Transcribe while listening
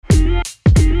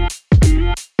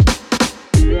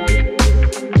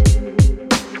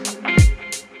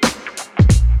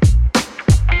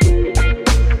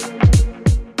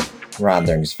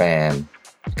Rounders fam.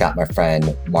 Got my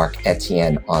friend Marc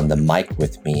Etienne on the mic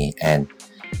with me. And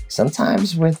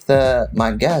sometimes with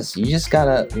my guests, you just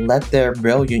gotta let their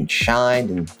brilliance shine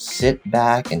and sit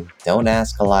back and don't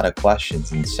ask a lot of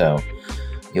questions. And so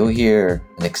you'll hear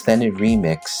an extended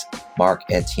remix, Marc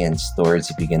Etienne's story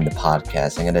to begin the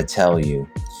podcast. I'm gonna tell you,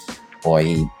 boy,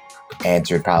 he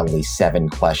answered probably 7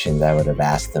 questions I would have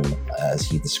asked him as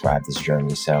he described his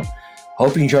journey. So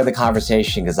hope you enjoyed the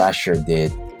conversation, because I sure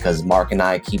did, because Marc and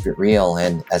I keep it real.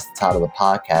 And as the title of the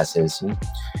podcast is,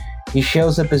 he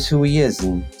shows up as who he is,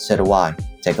 and so do I.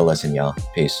 Take a listen, y'all.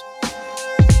 Peace.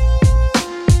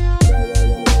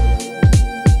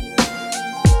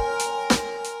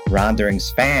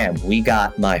 Ronderings fam, we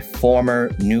got my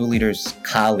former New Leaders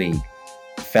colleague,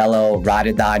 fellow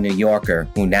ride-or-die New Yorker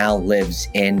who now lives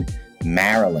in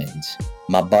Maryland.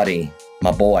 My buddy,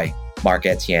 my boy, Marc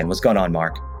Etienne. What's going on,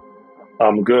 Marc?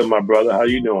 I'm good, my brother. How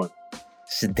you doing?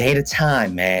 It's a day at a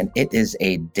time, man. It is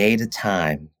a day at a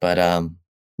time, but I'm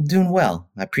doing well.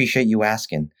 I appreciate you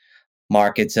asking.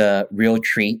 Marc, it's a real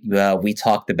treat. We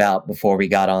talked about before we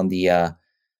got on the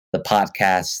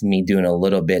podcast, me doing a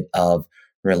little bit of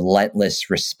relentless,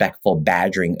 respectful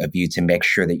badgering of you to make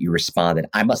sure that you responded.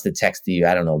 I must have texted you,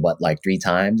 I don't know what, like 3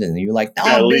 times. And you were like, no,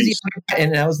 I'm busy.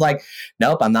 And I was like,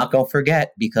 nope, I'm not going to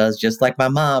forget, because just like my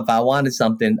mom, if I wanted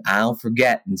something, I don't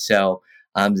forget. And so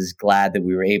I'm just glad that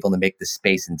we were able to make the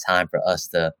space and time for us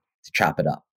to chop it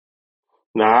up.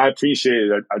 No, I appreciate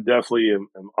it. I definitely am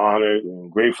honored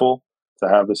and grateful to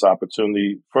have this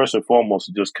opportunity. First and foremost,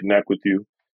 to just connect with you.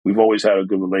 We've always had a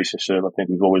good relationship. I think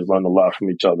we've always learned a lot from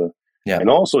each other. Yeah.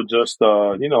 And also just,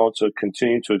 to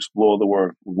continue to explore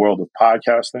the world of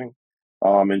podcasting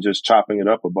and just chopping it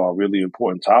up about really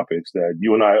important topics that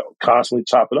you and I constantly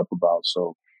chop it up about.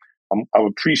 So I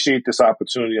appreciate this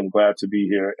opportunity. I'm glad to be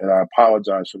here, and I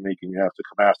apologize for making you have to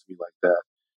come after me like that.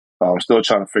 I'm still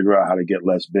trying to figure out how to get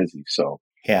less busy. So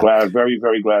glad, very,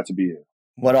 very glad to be here.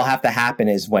 What'll have to happen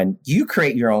is when you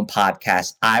create your own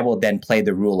podcast, I will then play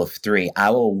the rule of 3. I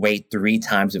will wait 3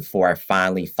 times before I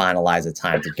finally finalize a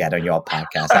time to get on your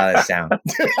podcast. How does that sound?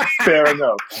 Fair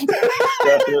enough.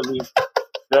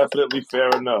 Definitely fair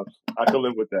enough. I can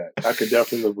live with that. I could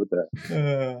definitely live with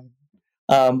that.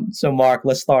 So Marc,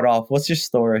 let's start off. What's your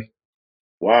story?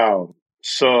 Wow.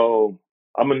 So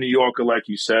I'm a New Yorker, like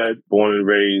you said, born and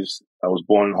raised. I was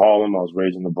born in Harlem. I was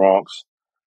raised in the Bronx.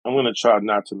 I'm going to try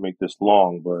not to make this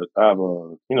long, but I have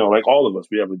like all of us,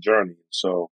 we have a journey.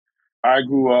 So I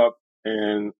grew up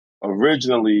in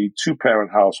originally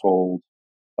 2-parent household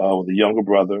with a younger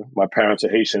brother. My parents are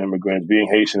Haitian immigrants. Being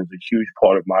Haitian is a huge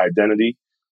part of my identity.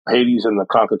 Haiti's in the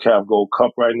CONCACAF Gold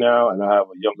Cup right now, and I have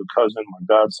a younger cousin, my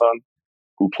godson,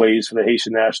 who plays for the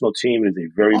Haitian national team. It is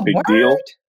a very big deal.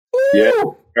 Yeah,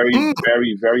 very,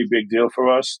 very, very big deal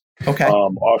for us. Okay.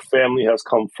 Our family has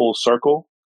come full circle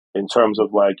in terms of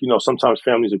sometimes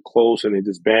families are close and they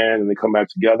disband and they come back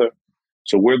together.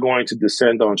 So we're going to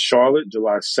descend on Charlotte,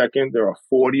 July 2nd. There are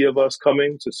 40 of us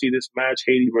coming to see this match,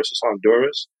 Haiti versus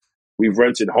Honduras. We've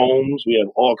rented homes. We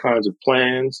have all kinds of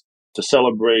plans to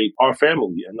celebrate our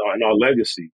family and our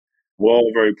legacy. We're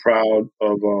all very proud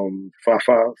of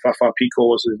Fafa Pico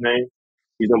was his name.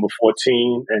 He's number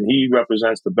 14, and he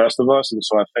represents the best of us. And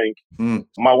so I think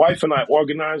my wife and I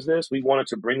organized this. We wanted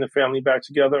to bring the family back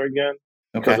together again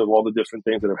because of all the different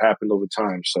things that have happened over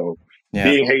time. So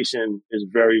being Haitian is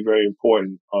very, very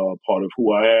important part of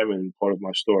who I am and part of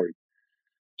my story.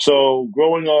 So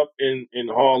growing up in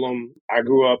Harlem, I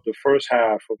grew up the first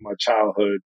half of my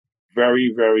childhood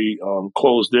very, very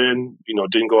closed in,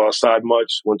 didn't go outside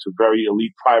much, went to very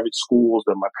elite private schools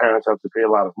that my parents had to pay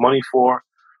a lot of money for.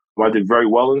 I did very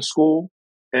well in school.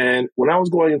 And when I was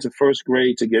going into first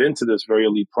grade to get into this very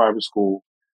elite private school,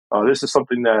 this is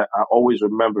something that I always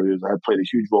remember is I had played a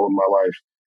huge role in my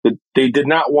life. They did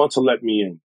not want to let me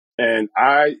in. And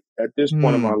I, at this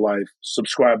point in my life,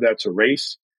 subscribed that to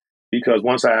race, because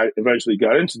once I eventually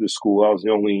got into the school, I was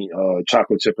the only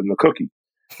chocolate chip in the cookie.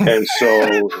 And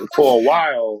so for a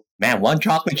while... Man, one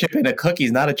chocolate chip in a cookie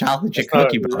is not a chocolate chip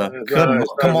cookie, brother.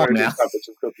 Come on now. Chocolate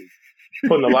chip cookie.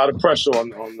 Putting a lot of pressure on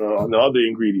the other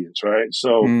ingredients, right?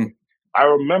 So I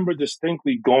remember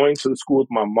distinctly going to the school with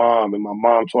my mom, and my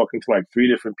mom talking to like 3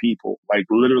 different people, like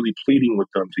literally pleading with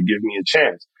them to give me a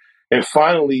chance. And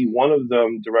finally, one of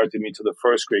them directed me to the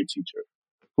first grade teacher,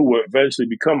 who would eventually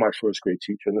become my first grade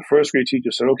teacher. And the first grade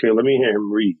teacher said, okay, let me hear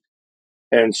him read.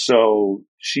 And so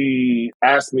she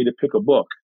asked me to pick a book.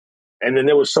 And then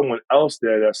there was someone else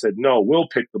there that said, no, we'll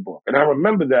pick the book. And I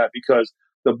remember that because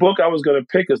the book I was going to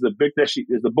pick is the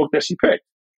book that she picked.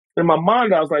 In my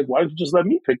mind, I was like, why did you just let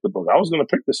me pick the book? I was going to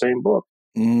pick the same book.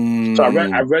 So I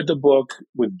Mm. read the book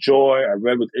with joy. I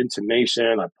read with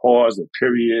intonation. I paused at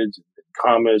periods and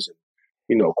commas and,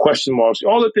 question marks,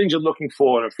 all the things you're looking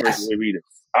for in a first Yes. grade reader.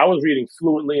 I was reading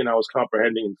fluently and I was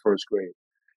comprehending in first grade,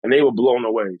 and they were blown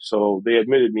away. So they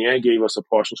admitted me and gave us a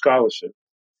partial scholarship.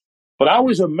 But I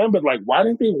always remembered, like, why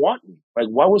didn't they want me? Like,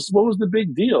 what was the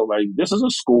big deal? Like, this is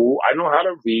a school. I know how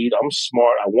to read. I'm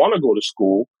smart. I want to go to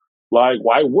school. Like,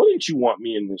 why wouldn't you want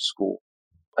me in this school?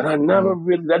 And that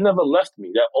never left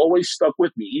me. That always stuck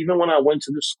with me. Even when I went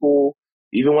to the school,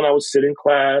 even when I would sit in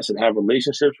class and have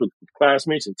relationships with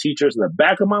classmates and teachers, in the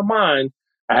back of my mind,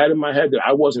 I had in my head that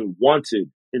I wasn't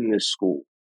wanted in this school.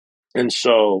 And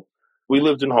so we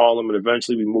lived in Harlem, and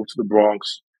eventually we moved to the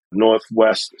Bronx,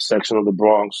 northwest section of the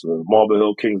Bronx, the Marble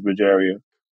Hill, Kingsbridge area.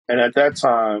 And at that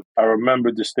time, I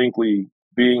remember distinctly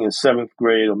being in seventh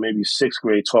grade or maybe sixth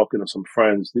grade talking to some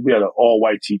friends. We had all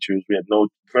white teachers. We had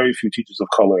very few teachers of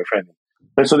color, if any.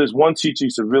 And so this one teacher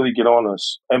used to really get on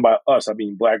us. And by us, I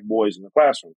mean black boys in the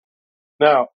classroom.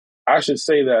 Now, I should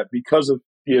say that because of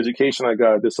the education I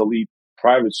got at this elite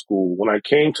private school, when I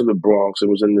came to the Bronx, it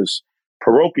was in this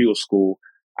parochial school.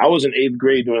 I was in eighth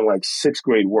grade doing like sixth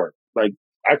grade work. Like,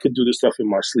 I could do this stuff in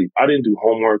my sleep. I didn't do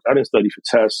homework. I didn't study for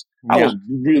tests. I Yeah. was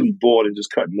really bored and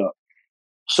just cutting up.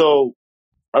 So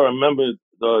I remember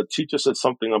the teacher said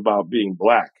something about being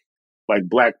black, like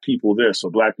black people this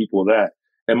or black people that.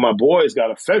 And my boys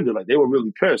got offended. Like, they were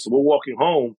really pissed. So we're walking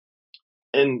home,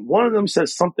 and one of them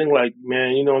says something like,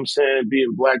 man, you know what I'm saying?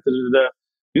 Being black, da da da.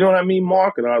 You know what I mean,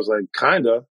 Mark? And I was like,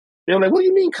 kinda. They were like, what do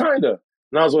you mean, kinda?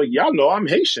 And I was like, y'all know I'm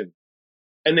Haitian.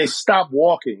 And they stopped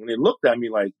walking and they looked at me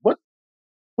like, what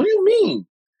do you mean?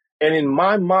 And in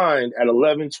my mind, at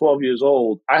 11, 12 years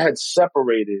old, I had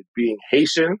separated being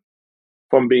Haitian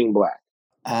from being black.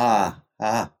 Ah.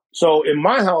 Ah. So in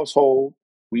my household,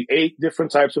 we ate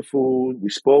different types of food. We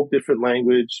spoke different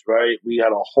language, right? We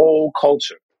had a whole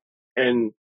culture.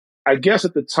 And I guess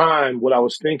at the time, what I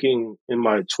was thinking in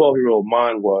my 12-year-old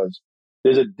mind was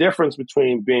there's a difference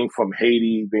between being from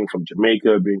Haiti, being from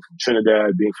Jamaica, being from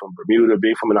Trinidad, being from Bermuda,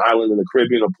 being from an island in the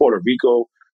Caribbean or Puerto Rico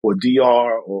or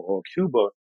DR or Cuba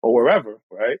or wherever,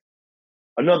 right?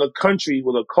 Another country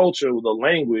with a culture, with a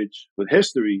language, with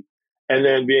history, and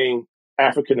then being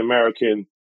African American,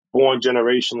 born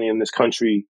generationally in this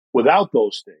country without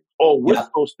those things or with Yeah.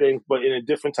 those things, but in a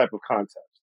different type of context.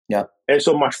 Yeah. And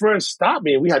so my friend stopped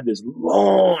me and we had this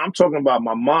long, I'm talking about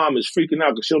my mom is freaking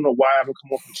out because she don't know why I haven't come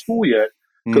home from school yet.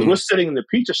 Because we're Mm. sitting in the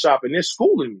pizza shop and they're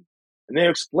schooling me. And they're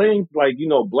explaining, like,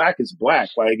 black is black.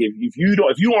 Like, if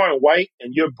you aren't white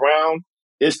and you're brown,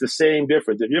 it's the same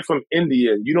difference. If you're from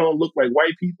India and you don't look like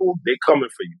white people, they coming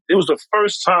for you. It was the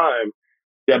first time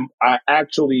that I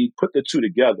actually put the two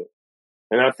together.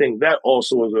 And I think that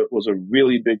also was a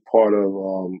really big part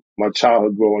of my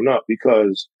childhood growing up,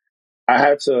 because I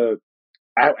had to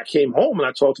I came home and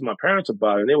I talked to my parents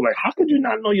about it, and they were like, "How could you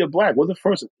not know you're black? We're the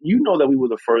first. You know that we were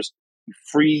the first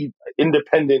free,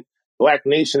 independent black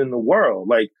nation in the world.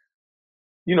 Like,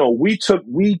 we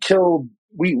killed,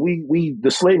 the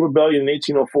slave rebellion in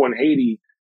 1804 in Haiti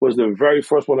was the very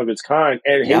first one of its kind,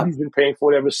 and Yeah. Haiti's been paying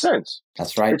for it ever since.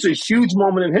 That's right. It's a huge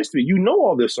moment in history. You know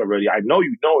all this already. I know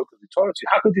you know it because we taught it to you.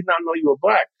 How could you not know you were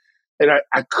black?" And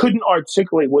I couldn't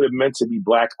articulate what it meant to be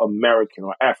black American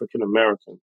or African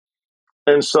American.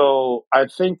 And so I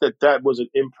think that was an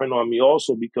imprint on me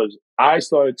also, because I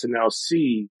started to now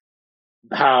see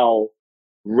how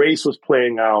race was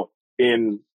playing out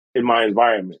in my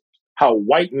environment, how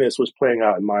whiteness was playing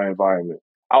out in my environment.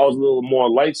 I was a little more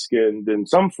light skinned than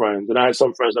some friends, and I had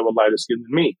some friends that were lighter skinned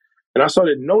than me. And I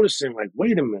started noticing, like,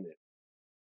 wait a minute,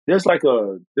 there's like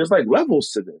levels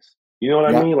to this. You know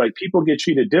what I Yeah. mean? Like, people get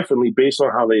treated differently based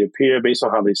on how they appear, based on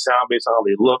how they sound, based on how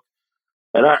they look.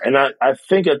 And I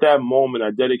think at that moment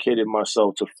I dedicated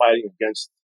myself to fighting against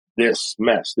this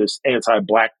mess, this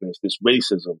anti-blackness, this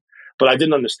racism. But I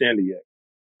didn't understand it yet.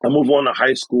 I move on to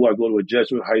high school. I go to a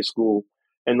Jesuit high school,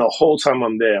 and the whole time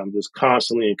I'm there, I'm just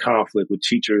constantly in conflict with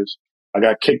teachers. I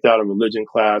got kicked out of religion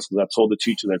class because I told the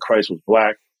teacher that Christ was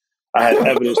black. I had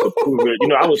evidence to prove it.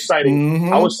 I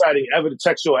Mm-hmm. was citing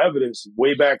textual evidence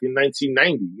way back in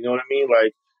 1990. You know what I mean? Like,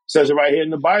 it says it right here in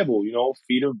the Bible.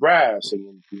 Feet of brass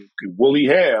and woolly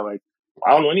hair. Like,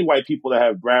 I don't know any white people that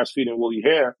have brass feet and woolly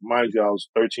hair. Mind you, I was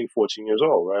 13, 14 years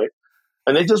old, right?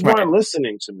 And they just Right. weren't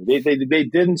listening to me. They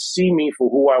didn't see me for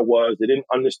who I was. They didn't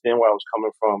understand where I was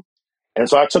coming from. And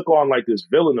so I took on like this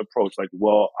villain approach. Like,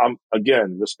 well, I'm,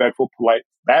 again, respectful, polite,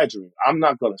 badgering. I'm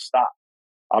not going to stop.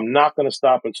 I'm not going to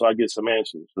stop until I get some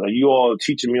answers. Like, you all are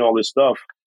teaching me all this stuff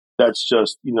that's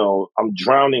just, I'm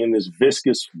drowning in this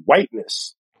viscous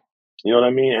whiteness. You know what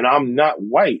I mean? And I'm not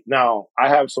white. Now, I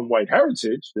have some white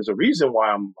heritage. There's a reason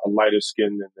why I'm a lighter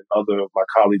skinned than other of my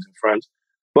colleagues and friends.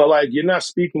 But like, you're not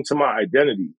speaking to my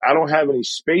identity. I don't have any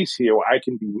space here where I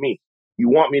can be me. You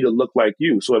want me to look like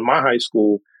you. So in my high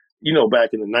school, back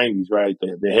in the 90s, right,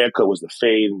 the haircut was the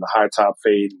fade and the high top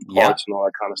fade and Yep. parts and all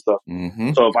that kind of stuff.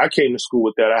 Mm-hmm. So if I came to school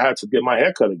with that, I had to get my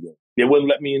haircut again. They wouldn't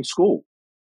let me in school.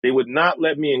 They would not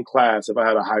let me in class if I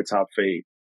had a high top fade.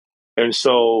 And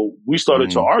so we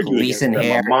started to argue against Policing that. My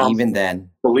hair, mom even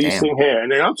then. policing Damn. hair.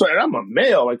 And then I'm sorry, I'm a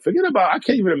male. Like, forget about, I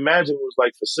can't even imagine it was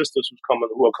like for sisters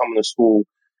who are coming to school,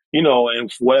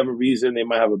 and for whatever reason, they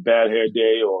might have a bad hair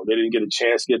day or they didn't get a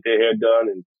chance to get their hair done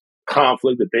and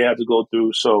conflict that they had to go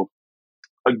through. So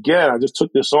again, I just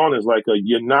took this on as like,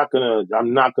 I'm not going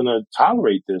to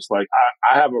tolerate this. Like,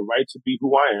 I have a right to be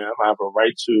who I am. I have a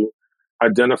right to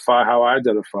identify how I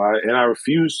identify, and I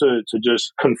refuse to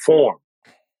just conform.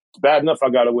 It's bad enough I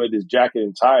got to wear this jacket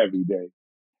and tie every day,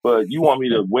 but you want me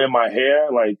to wear my hair?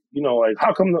 Like, like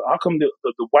how come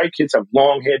the white kids have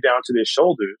long hair down to their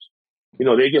shoulders?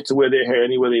 They get to wear their hair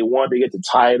anywhere they want. They get to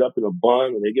tie it up in a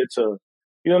bun, and they get to,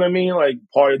 you know what I mean? Like,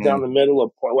 part it down the middle.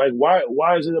 Like,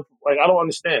 why is it like, I don't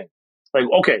understand. Like,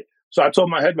 okay, so I told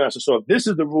my headmaster, so if this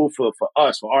is the rule for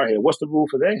us, for our hair, what's the rule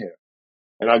for their hair?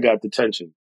 And I got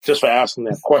detention just for asking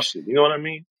that question. You know what I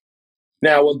mean?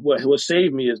 Now, what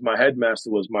saved me is my headmaster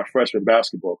was my freshman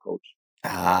basketball coach.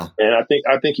 Ah. And I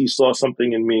think he saw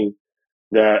something in me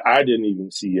that I didn't even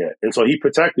see yet. And so he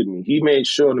protected me. He made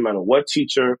sure no matter what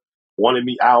teacher wanted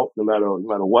me out, no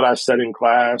matter what I said in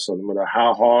class, or no matter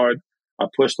how hard I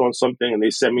pushed on something and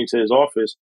they sent me to his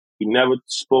office, he never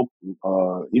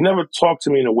he never talked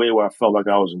to me in a way where I felt like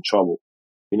I was in trouble.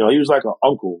 He was like an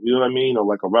uncle, you know what I mean? Or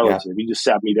like a Yeah. relative. He just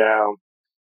sat me down,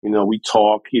 we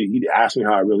talked. He'd ask me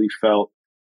how I really felt.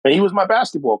 And he was my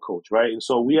basketball coach, right? And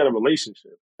so we had a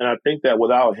relationship. And I think that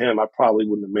without him, I probably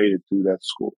wouldn't have made it through that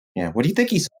school. Yeah. What do you think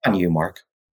he saw in you, Mark?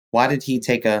 Why did he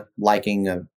take a liking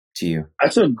to you?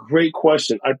 That's a great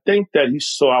question. I think that he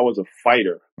saw I was a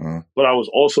fighter, but I was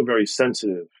also very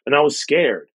sensitive and I was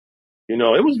scared.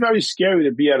 It was very scary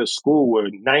to be at a school where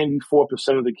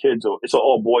 94% of the kids it's an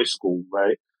all boys school,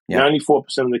 right? Yeah. 94%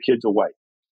 of the kids are white,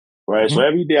 right? Mm-hmm. So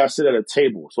every day I sit at a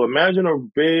table. So imagine a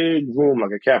big room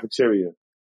like a cafeteria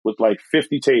with like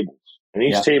 50 tables, and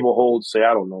each table holds, say,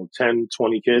 I don't know, 10,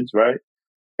 20 kids, right?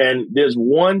 And there's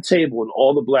one table, and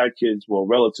all the black kids, well,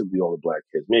 relatively all the black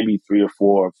kids, maybe 3 or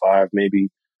 4 or 5, maybe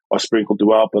are sprinkled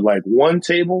throughout, but like one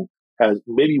table has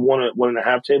maybe one and a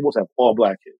half tables have all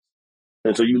black kids.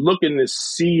 And so you look in this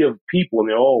sea of people and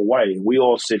they're all white and we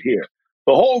all sit here.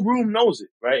 The whole room knows it,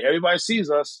 right? Everybody sees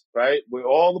us, right? We're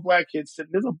all the black kids sitting.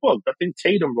 There's a book. I think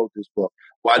Tatum wrote this book.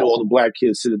 Why do all the black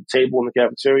kids sit at the table in the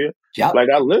cafeteria? Yep. Like,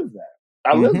 I live that.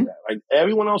 I live that. Like,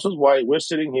 everyone else is white. We're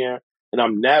sitting here and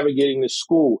I'm navigating this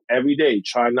school every day,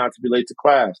 trying not to be late to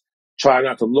class, trying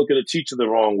not to look at a teacher the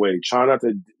wrong way, trying not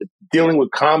to dealing with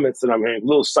comments that I'm hearing,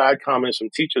 little side comments from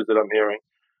teachers that I'm hearing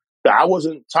that I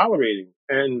wasn't tolerating.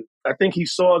 And I think he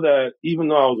saw that even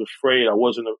though I was afraid, I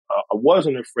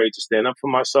wasn't afraid to stand up for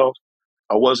myself.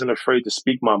 I wasn't afraid to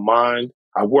speak my mind.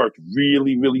 I worked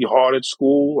really, really hard at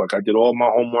school. Like, I did all my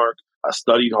homework. I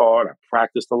studied hard. I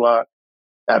practiced a lot.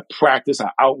 At practice, I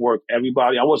outworked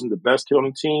everybody. I wasn't the best kid on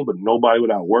the team, but nobody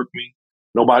would outwork me.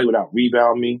 Nobody would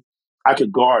out-rebound me. I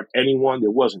could guard anyone.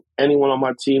 There wasn't anyone on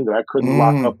my team that I couldn't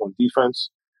lock up on defense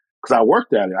because I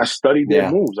worked at it. I studied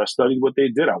their moves. I studied what they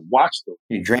did. I watched them.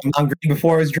 You Draymond Green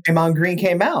before his Draymond Green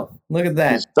came out. Look at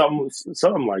that.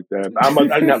 Something like that. I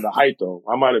didn't have the height, though.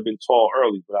 I might have been tall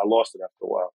early, but I lost it after a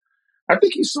while. I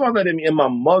think he saw that in me. And my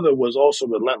mother was also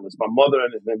relentless. My mother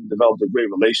and him developed a great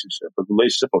relationship, a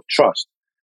relationship of trust.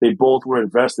 They both were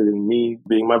invested in me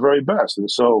being my very best.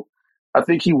 And so I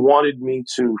think he wanted me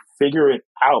to figure it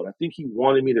out. I think he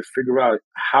wanted me to figure out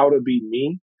how to be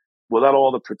me without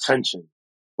all the pretension,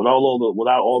 without all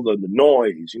the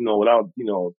noise, without,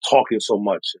 talking so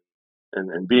much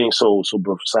and being so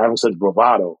having such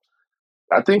bravado.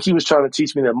 I think he was trying to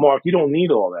teach me that, Mark, you don't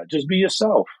need all that. Just be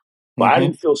yourself. But I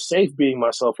didn't feel safe being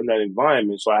myself in that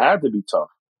environment, so I had to be tough.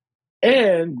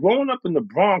 And growing up in the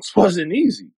Bronx wasn't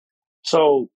easy.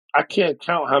 So I can't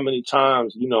count how many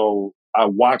times, I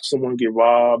watched someone get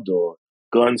robbed or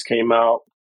guns came out,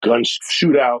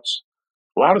 shootouts,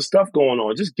 a lot of stuff going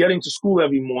on. Just getting to school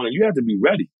every morning, you had to be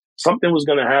ready. Something was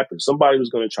going to happen. Somebody was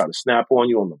going to try to snap on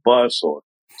you on the bus, or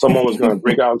someone was going to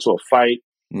break out into a fight.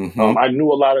 I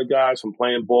knew a lot of guys from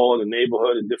playing ball in the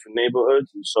neighborhood, in different neighborhoods.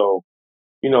 And so,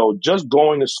 just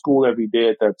going to school every day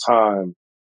at that time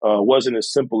wasn't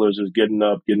as simple as just getting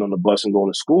up, getting on the bus and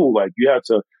going to school. Like, you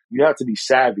had to be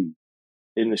savvy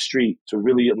in the street to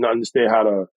really understand how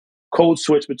to code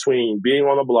switch between being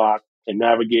on the block and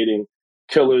navigating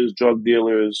killers, drug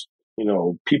dealers,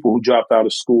 people who dropped out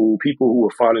of school, people who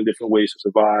were finding different ways to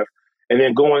survive, and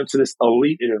then going into this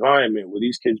elite environment where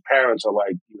these kids' parents are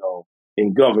like,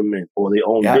 in government, or they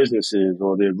own Yeah. businesses,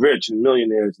 or they're rich and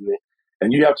millionaires,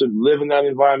 and you have to live in that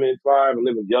environment and thrive, and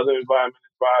live in the other environment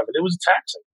and thrive, and it was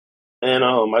taxing. And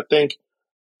I think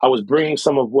I was bringing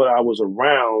some of what I was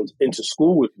around into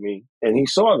school with me, and he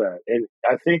saw that. And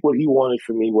I think what he wanted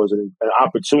for me was an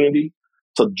opportunity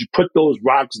to put those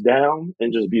rocks down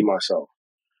and just be myself.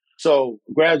 So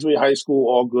graduated high school,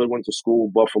 all good. Went to school,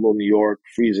 Buffalo, New York,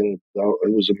 freezing.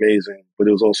 It was amazing, but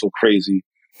it was also crazy.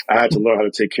 I had to learn how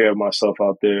to take care of myself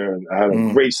out there, and I had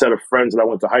a great set of friends that I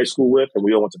went to high school with, and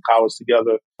we all went to college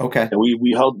together. Okay. And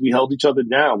we held each other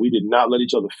down. We did not let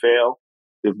each other fail.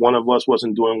 If one of us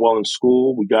wasn't doing well in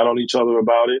school, we got on each other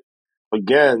about it.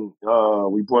 Again,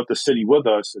 we brought the city with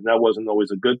us, and that wasn't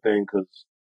always a good thing because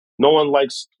no one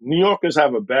likes. New Yorkers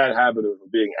have a bad habit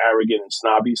of being arrogant and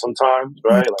snobby sometimes,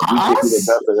 right? Like we think we're the Us?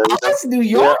 best at everything. Us, New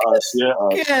Yeah, Yorkers? us. Yeah,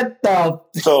 us. Get the.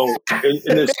 So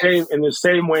in the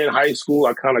same way in high school,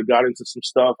 I kind of got into some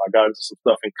stuff. I got into some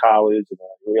stuff in college, and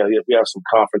we have some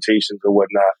confrontations and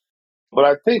whatnot. But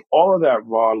I think all of that,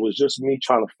 Ron, was just me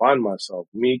trying to find myself,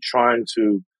 me trying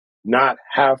to not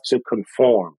have to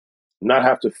conform, not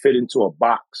have to fit into a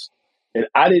box. And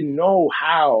I didn't know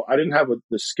how, I didn't have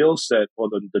the skill set or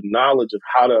the knowledge of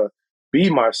how to be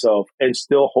myself and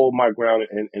still hold my ground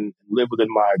and live within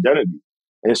my identity.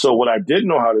 And so what I did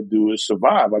know how to do is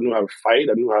survive. I knew how to fight.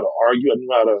 I knew how to argue.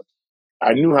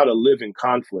 I knew how to live in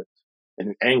conflict and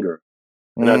in anger.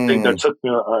 And I think that took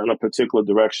me in a particular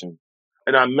direction.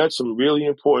 And I met some really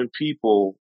important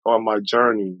people on my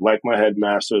journey, like my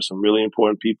headmaster, some really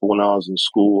important people when I was in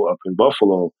school up in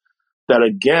Buffalo that,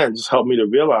 again, just helped me to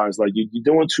realize, like, you're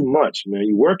doing too much, man.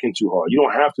 You're working too hard. You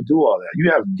don't have to do all that.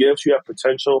 You have gifts. You have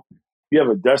potential. You have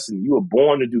a destiny. You were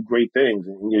born to do great things.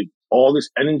 And all this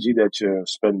energy that you're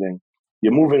spending,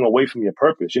 you're moving away from your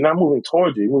purpose. You're not moving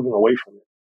towards it. You're moving away from it.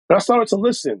 And I started to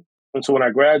listen. And so when I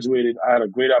graduated, I had a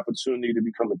great opportunity to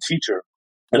become a teacher.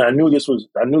 And I knew this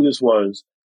was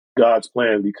God's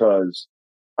plan because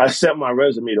I sent my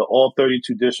resume to all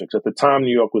 32 districts. At the time,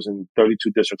 New York was in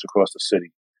 32 districts across the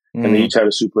city. And they each had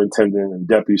a superintendent and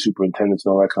deputy superintendents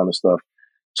and all that kind of stuff.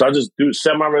 So I just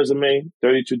sent my resume,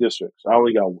 32 districts. I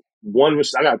only got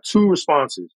I got two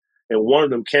responses, and one of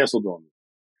them canceled on me.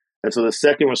 And so the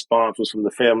second response was from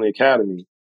the Family Academy,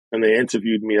 and they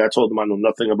interviewed me. I told them I know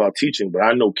nothing about teaching, but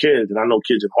I know kids, and I know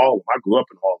kids in Harlem. I grew up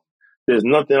in Harlem. There's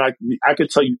nothing I could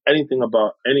tell you anything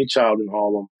about any child in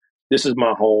Harlem. This is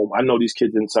my home. I know these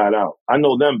kids inside out. I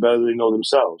know them better than they know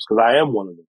themselves because I am one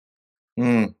of them.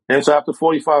 And so after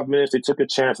 45 minutes, they took a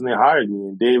chance and they hired me.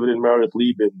 And David and Meredith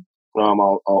Lieben,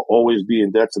 I'll always be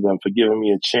in debt to them for giving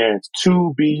me a chance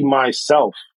to be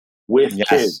myself with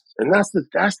kids. And that's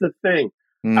the thing.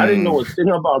 I didn't know a thing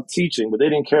about teaching, but they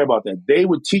didn't care about that. They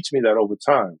would teach me that over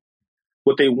time.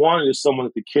 What they wanted is someone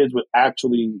that the kids would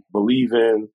actually believe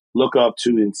in, look up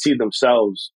to, and see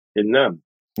themselves in them.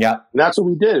 Yeah. And that's what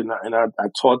we did. And I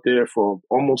taught there for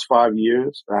almost 5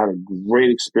 years. I had a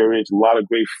great experience, a lot of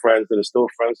great friends that are still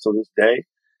friends to this day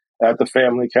at the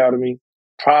Family Academy.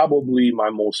 Probably my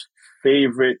most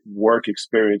favorite work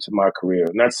experience in my career.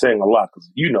 And that's saying a lot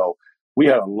because, we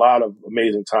had a lot of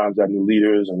amazing times at New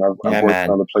Leaders, and I've worked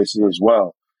in other places as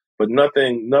well. But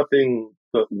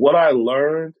what I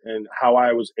learned and how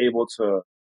I was able to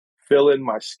fill in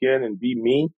my skin and be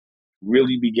me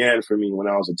really began for me when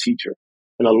I was a teacher.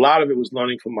 And a lot of it was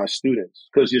learning from my students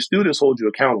because your students hold you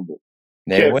accountable.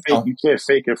 You can't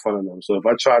fake in front of them. So if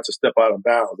I tried to step out of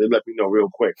bounds, they let me know real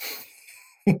quick.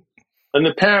 And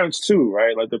the parents too,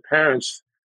 right? Like the parents,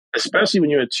 especially when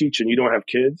you're a teacher and you don't have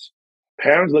kids,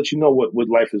 parents let you know what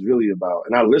life is really about.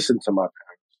 And I listened to my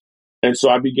parents. And so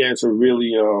I began to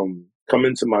really come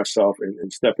into myself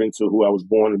and step into who I was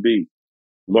born to be,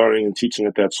 learning and teaching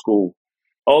at that school.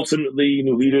 Ultimately,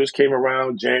 New Leaders came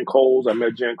around. Jan Coles, I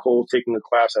met Jan Coles taking the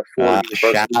class at Ford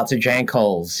University. Shout out to Jan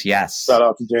Coles, yes. Shout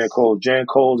out to Jan Coles. Jan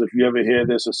Coles, if you ever hear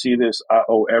this or see this, I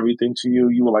owe everything to you.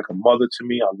 You were like a mother to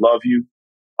me. I love you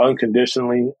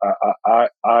unconditionally. I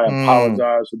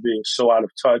apologize for being so out of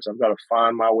touch. I've got to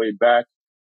find my way back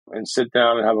and sit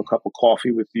down and have a cup of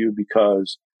coffee with you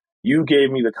because you gave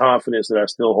me the confidence that I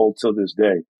still hold till this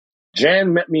day.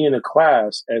 Jan met me in a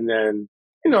class and then,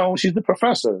 she's the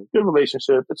professor. Good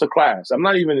relationship. It's a class. I'm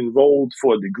not even enrolled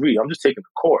for a degree. I'm just taking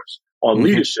a course on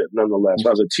leadership nonetheless. I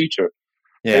was a teacher.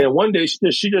 And Yeah. then one day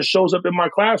she just shows up in my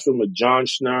classroom with John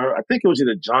Schnurr. I think it was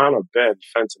either John or Ben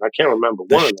Fenton. I can't remember,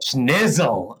 The one of them.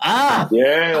 schnizzle. Ah.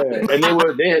 Yeah,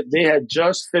 and they had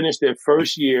just finished their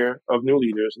first year of new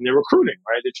leaders, and they're recruiting.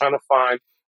 Right, they're trying to find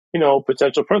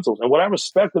potential principals. And what I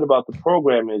respected about the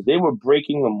program is they were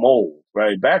breaking the mold.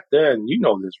 Right, back then, you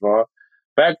know this, Ron.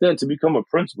 Back then, to become a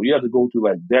principal, you had to go through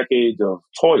like decades of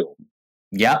toil.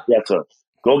 Yep. You had to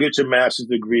go get your master's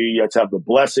degree. You had to have the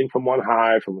blessing from on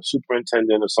high, from a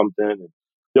superintendent or something. And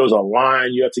there was a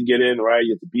line you had to get in, right?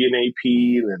 You had to be an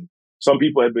AP. And then some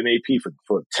people had been AP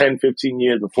for 10, 15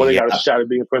 years before they got a Yep. shot at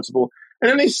being a principal. And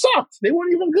then they sucked. They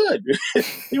weren't even good.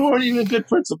 They weren't even good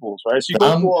principals, right? So you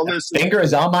go through all this.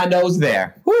 Fingers on my nose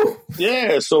there. Whew.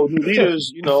 Yeah. So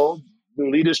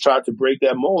new leaders tried to break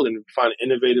that mold and find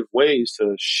innovative ways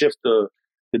to shift the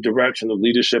direction of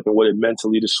leadership and what it meant to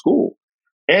lead a school.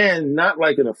 And not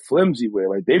like in a flimsy way.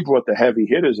 Like they brought the heavy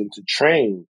hitters in to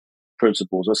train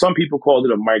principals. And some people called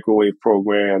it a microwave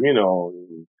program,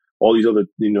 all these other,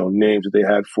 names that they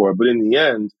had for it. But in the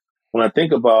end, when I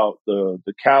think about the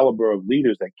caliber of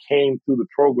leaders that came through the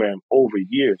program over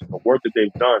years and the work that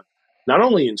they've done, not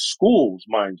only in schools,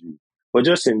 mind you, but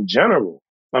just in general.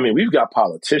 I mean, we've got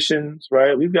politicians,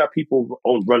 right? We've got people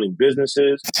running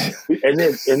businesses, and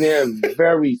they're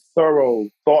very thorough,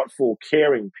 thoughtful,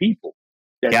 caring people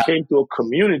that Yep. came to a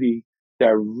community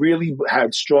that really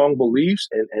had strong beliefs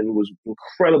and was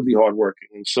incredibly hardworking.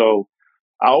 And so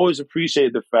I always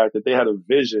appreciated the fact that they had a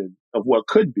vision of what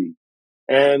could be.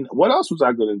 And what else was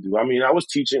I going to do? I mean, I was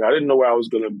teaching. I didn't know where I was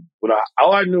going to,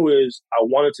 all I knew is I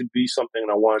wanted to be something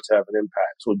and I wanted to have an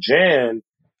impact. So Jan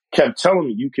kept telling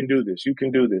me, you can do this, you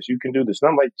can do this, you can do this. And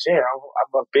I'm like, Jan,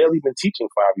 I've barely been teaching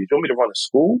 5 years. You want me to run a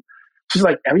school? She's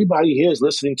like, everybody here is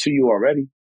listening to you already.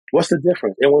 What's the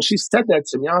difference? And when she said that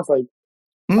to me, I was like,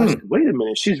 wait a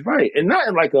minute, she's right. And not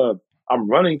in like I'm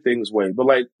running things way, but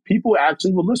like people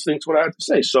actually were listening to what I had to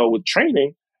say. So with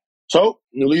training,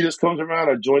 New Leaders comes around.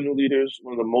 I joined New Leaders.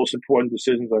 One of the most important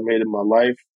decisions I made in my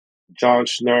life. John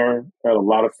Schnurr had a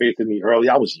lot of faith in me early.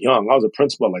 I was young. I was a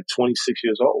principal at like 26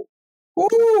 years old.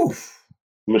 Ooh.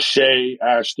 Mache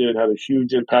Ashton had a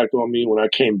huge impact on me when I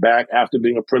came back after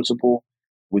being a principal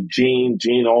with Gene.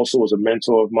 Gene also was a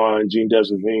mentor of mine. Gene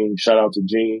Desavine. Shout out to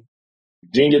Gene.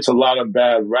 Gene gets a lot of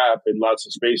bad rap in lots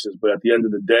of spaces, but at the end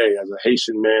of the day, as a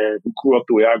Haitian man who grew up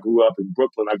the way I grew up in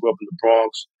Brooklyn, I grew up in the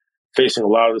Bronx, facing a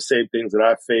lot of the same things that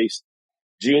I faced.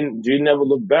 Gene never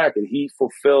looked back, and he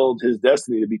fulfilled his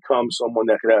destiny to become someone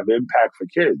that could have impact for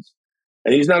kids.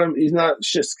 And he's not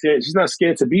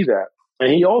scared to be that.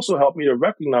 And he also helped me to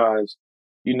recognize,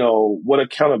 what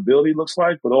accountability looks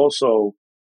like, but also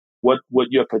what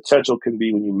your potential can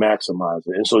be when you maximize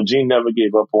it. And so Gene never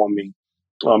gave up on me.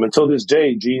 Until this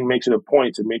day, Gene makes it a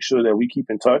point to make sure that we keep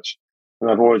in touch. And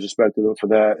I've always respected him for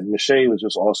that. And Mache was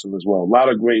just awesome as well. A lot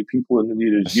of great people in the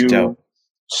leaders.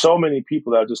 So many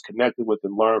people that I just connected with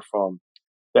and learned from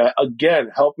that, again,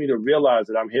 helped me to realize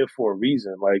that I'm here for a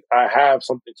reason. Like I have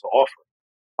something to offer.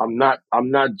 I'm not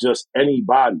just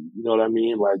anybody. You know what I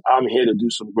mean? Like I'm here to do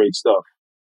some great stuff.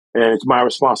 And it's my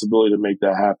responsibility to make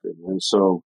that happen. And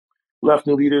so left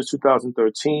New Leaders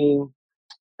 2013.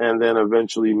 And then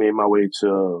eventually made my way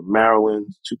to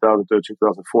Maryland, 2013,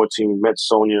 2014, met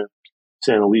Sonia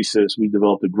San Elisis. We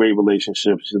developed a great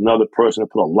relationship. She's another person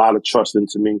that put a lot of trust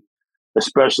into me,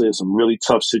 especially in some really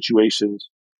tough situations.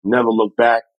 Never looked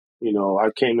back.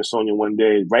 I came to Sonia one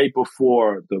day right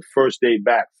before the first day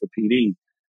back for PD.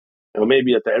 Or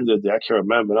maybe at the end of the day, I can't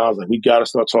remember. And I was like, we got to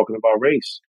start talking about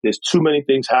race. There's too many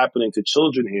things happening to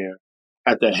children here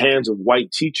at the hands of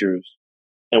white teachers.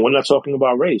 And we're not talking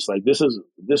about race. Like this is,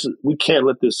 we can't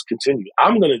let this continue.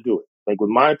 I'm going to do it. Like with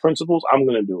my principles, I'm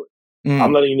going to do it.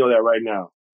 I'm letting you know that right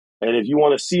now. And if you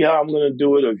want to see how I'm going to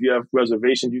do it, or if you have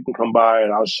reservations, you can come by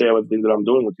and I'll share everything that I'm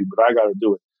doing with you, but I got to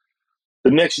do it.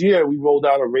 The next year we rolled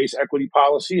out a race equity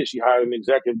policy and she hired an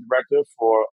executive director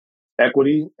for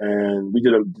equity. And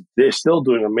they're still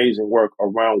doing amazing work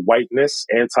around whiteness,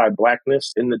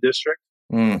 anti-blackness in the district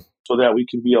so that we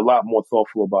can be a lot more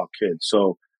thoughtful about kids.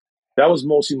 So that was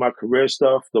mostly my career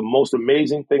stuff. The most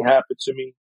amazing thing happened to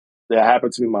me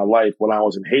in my life when I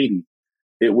was in Haiti.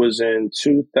 It was in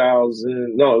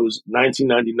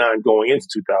 1999 going into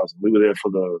 2000. We were there for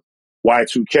the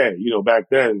Y2K. Back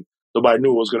then, nobody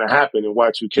knew what was going to happen in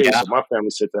Y2K. Yeah. So my family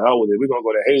said, to hell with it. We're going to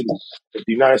go to Haiti. If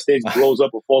the United States blows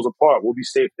up or falls apart, we'll be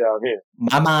safe down here.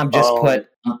 My mom just put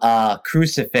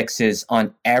crucifixes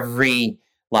on every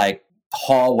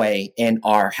hallway in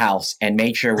our house and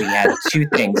made sure we had two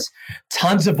things: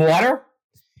 tons of water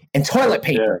and toilet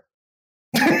paper.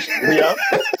 Yeah.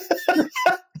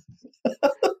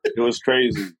 It was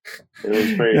crazy.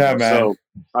 Yeah, man. So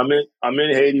I'm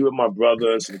in Haiti with my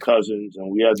brother and some cousins,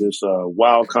 and we had this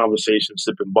wild conversation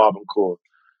sipping barbancourt.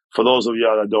 For those of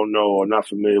y'all that don't know or not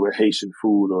familiar with Haitian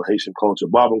food or Haitian culture,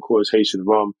 barbancourt is Haitian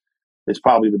rum. It's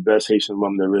probably the best Haitian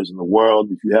rum there is in the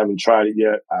world. If you haven't tried it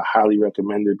yet, I highly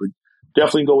recommend it. But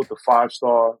definitely go with the 5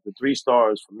 star. The 3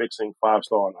 star is for mixing, 5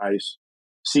 star on ice.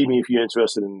 See me if you're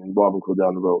interested in barbancourt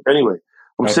down the road. Anyway,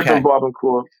 I'm sipping Okay.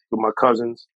 barbancourt with my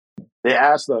cousins. They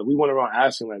asked us, we went around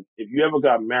asking, like, if you ever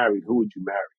got married, who would you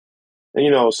marry?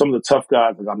 And, some of the tough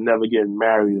guys, like, I'm never getting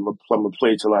married. I'm going to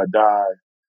play till I die.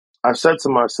 I said to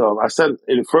myself, I said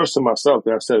it first to myself,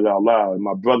 then I said it out loud. And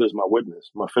my brother's my witness.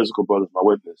 My physical brother's my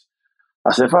witness.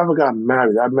 I said, if I ever got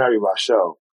married, I'd marry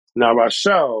Rachel. Now,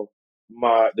 Rachel,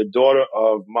 the daughter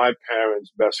of my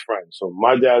parents' best friend. So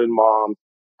my dad and mom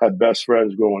had best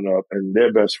friends growing up, and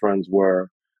their best friends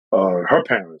were her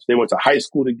parents. They went to high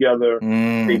school together.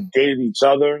 They Mm, dated each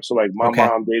other. So, like, my okay.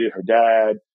 mom dated her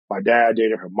dad. My dad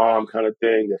dated her mom, kind of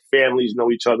thing. Their families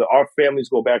know each other. Our families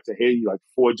go back to Haiti like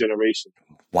 4 generations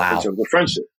in Wow. terms of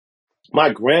friendship. My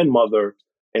grandmother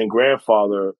and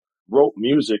grandfather wrote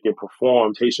music and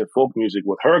performed Haitian folk music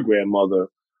with her grandmother,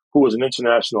 who was an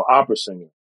international opera singer.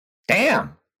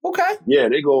 Damn. Okay. Yeah,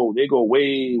 they go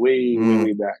way, way, way, Mm,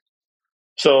 way back.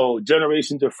 So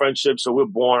generations of friendship. So we're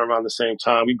born around the same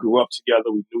time. We grew up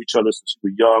together. We knew each other since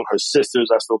we were young. Her sisters,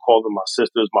 I still call them my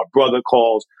sisters. My brother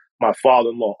calls my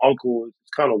father-in-law uncle.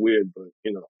 It's kind of weird, but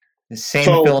the same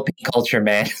So Philippine culture,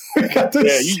 man. We got the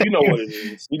yeah, you know same. what it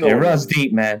is. You know It what it runs is.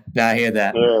 deep, man. I hear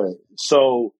that. Yeah.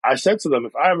 So I said to them,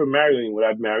 if I ever married anyone,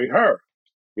 I'd marry her.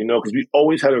 Because we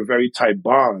always had a very tight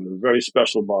bond, a very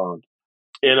special bond.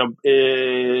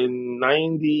 In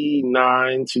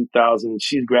 99, 2000,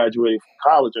 she's graduating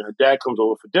from college and her dad comes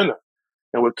over for dinner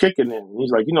and we're kicking it. And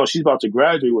he's like, she's about to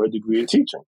graduate with a degree in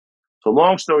teaching. So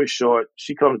long story short,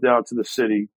 she comes down to the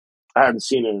city. I hadn't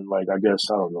seen her in like, I guess,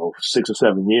 I don't know, 6 or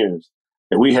 7 years.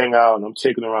 And we hang out and I'm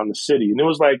taking her around the city. And it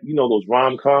was like, those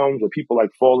rom-coms where people like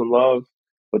fall in love,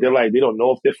 but they're like, they don't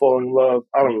know if they're falling in love.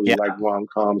 I don't really Yeah. like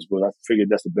rom-coms, but I figured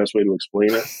that's the best way to explain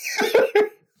it.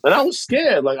 And I was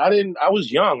scared. Like I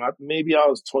was young. Maybe I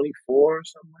was 24 or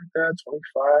something like that,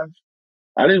 25.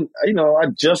 I didn't, I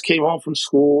just came home from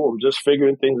school. I'm just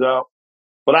figuring things out.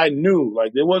 But I knew,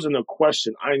 like, there wasn't a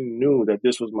question. I knew that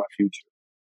this was my future.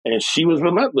 And she was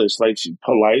relentless, like, she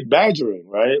polite badgering,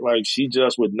 right? Like, she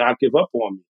just would not give up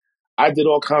on me. I did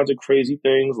all kinds of crazy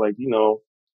things, like,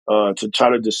 to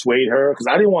try to dissuade her because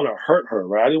I didn't want to hurt her,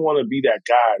 right? I didn't want to be that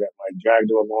guy that, like,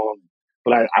 dragged her along.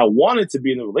 But I wanted to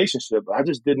be in a relationship, but I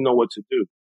just didn't know what to do.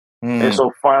 And Mm,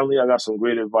 so finally, I got some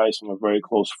great advice from a very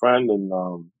close friend. And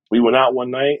we went out one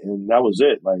night, and that was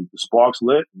it. Like, the sparks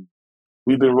lit.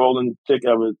 We've been rolling thick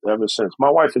ever since.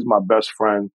 My wife is my best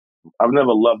friend. I've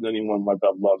never loved anyone like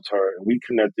I've loved her, and we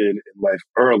connected in life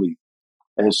early.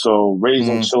 And so,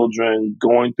 raising mm, children,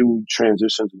 going through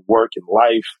transitions in work and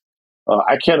life,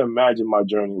 I can't imagine my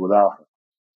journey without her.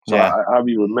 So yeah. I'd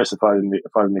be remiss if I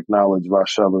didn't acknowledge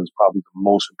Rashella is probably the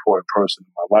most important person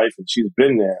in my life, and she's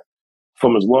been there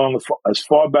from as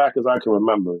far back as I can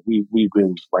remember. We've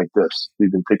been like this.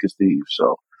 We've been thick as thieves.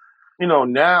 So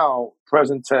now,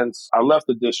 present tense, I left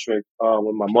the district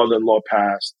when my mother-in-law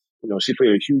passed. She played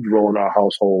a huge role in our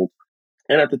household.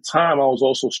 And at the time, I was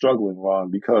also struggling, Ron,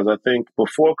 because I think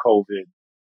before COVID,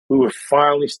 we were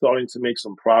finally starting to make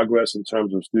some progress in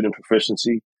terms of student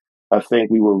proficiency. I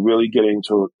think we were really getting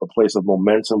to a place of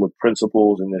momentum with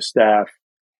principals and their staff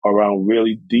around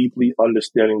really deeply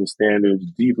understanding the standards,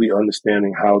 deeply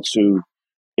understanding how to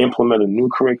implement a new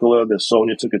curricula that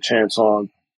Sonia took a chance on.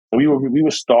 And we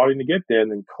were starting to get there,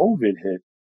 and then COVID hit.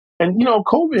 And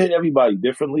COVID hit everybody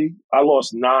differently. I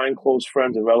lost 9 close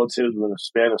friends and relatives within a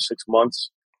span of 6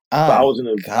 months. So I Oh was in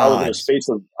a I was in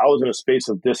a God. space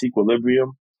of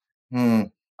disequilibrium.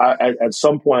 Mm, At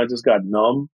some point, I just got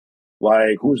numb.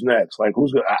 Like, who's next? Like,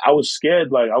 who's gonna? I was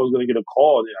scared. Like, I was going to get a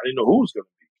call. And I didn't know who was going to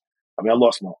be. I mean, I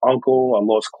lost my uncle. I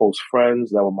lost close friends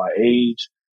that were my age.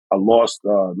 I lost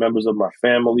members of my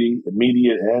family,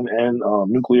 immediate and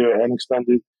nuclear and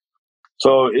extended.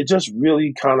 So it just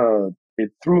really kind of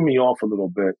it threw me off a little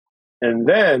bit. And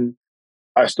then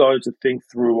I started to think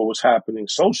through what was happening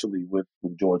socially with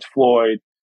George Floyd.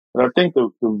 And I think the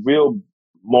real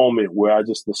moment where I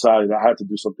just decided I had to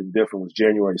do something different was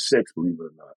January 6th, believe it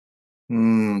or not.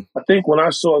 mm. I think when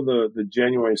I saw the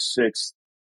January 6th,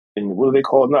 and what do they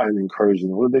call it? Not an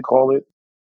incursion. What do they call it?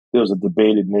 There was a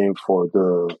debated name for it.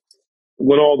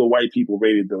 When all the white people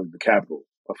raided the Capitol.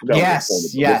 I forgot what they called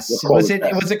it, Yes, but let's yes. call Was it it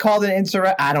that. was it called an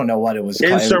insurrection? I don't know what it was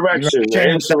called. Insurrection, the Insurrection was that?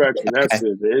 insurrection. That's Okay.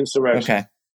 it, the insurrection. Okay.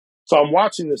 So I'm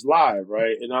watching this live,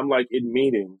 right? And I'm like in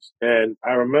meetings. And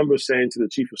I remember saying to the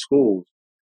chief of schools,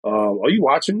 Are you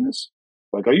watching this?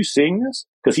 Like, are you seeing this?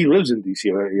 Because he lives in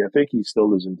DC. I think he still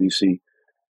lives in DC.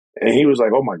 And he was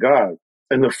like, oh my God.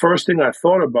 And the first thing I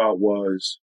thought about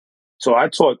was, so I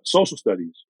taught social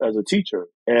studies as a teacher,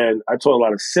 and I taught a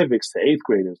lot of civics to eighth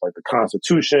graders, like the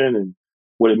Constitution and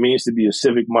what it means to be a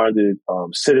civic minded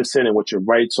citizen and what your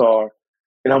rights are.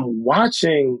 And I'm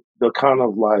watching the kind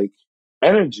of like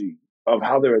energy of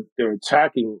how they're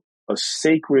attacking a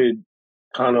sacred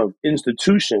kind of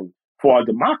institution for our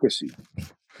democracy.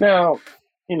 Now,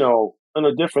 in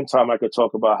a different time, I could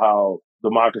talk about how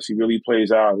democracy really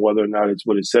plays out and whether or not it's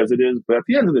what it says it is. But at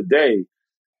the end of the day,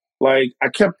 like I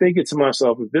kept thinking to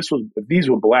myself, if these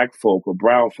were black folk or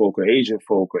brown folk or Asian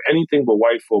folk or anything but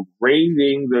white folk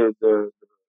raiding the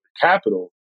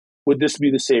capital, would this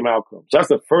be the same outcome? So that's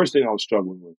the first thing I was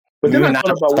struggling with. But then You're I not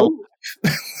thought about told.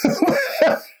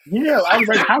 yeah, I was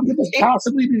like, how could this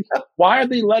possibly be? Why are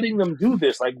they letting them do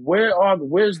this? Like,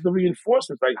 where's the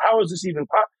reinforcements? Like, how is this even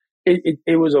possible?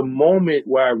 It was a moment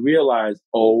where I realized,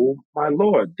 oh my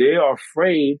Lord, they are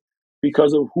afraid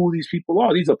because of who these people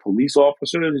are. These are police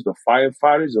officers, these are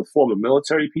firefighters, these are former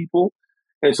military people.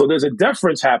 And so there's a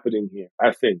deference happening here,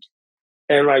 I think.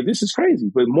 And like, this is crazy.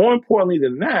 But more importantly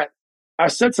than that, I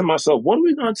said to myself, what are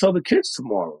we going to tell the kids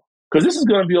tomorrow? Because this is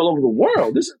going to be all over the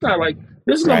world. This is not like,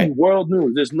 this is going to Right. be world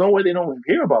news. There's no way they don't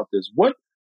hear about this. What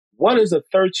is a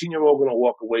 13-year-old going to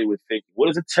walk away with thinking? What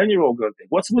is a 10-year-old going to think?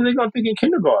 What are they going to think in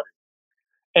kindergarten?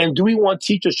 And do we want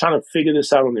teachers trying to figure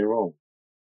this out on their own?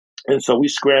 And so we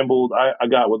scrambled. I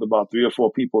got with about 3 or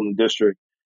 4 people in the district.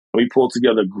 We pulled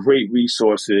together great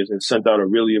resources and sent out a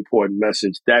really important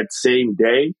message that same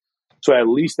day. So at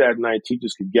least that night,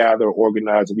 teachers could gather,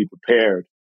 organize, and be prepared.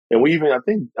 And we even, I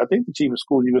think the chief of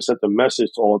schools even sent a message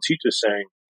to all teachers saying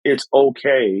it's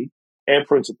okay, and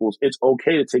principals, it's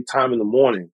okay to take time in the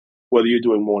morning, whether you're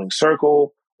doing morning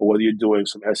circle or whether you're doing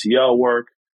some SEL work,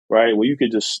 right? Where you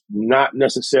could just not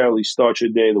necessarily start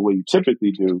your day the way you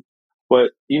typically do,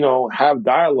 but have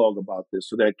dialogue about this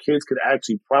so that kids could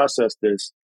actually process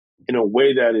this in a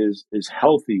way that is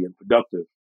healthy and productive.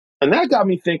 And that got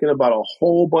me thinking about a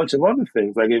whole bunch of other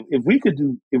things. Like if we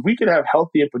could have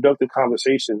healthy and productive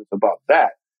conversations about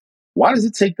that, why does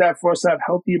it take that for us to have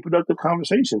healthy and productive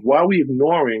conversations? Why are we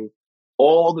ignoring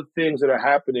all the things that are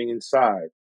happening inside?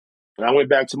 And I went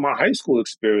back to my high school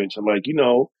experience. I'm like,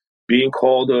 being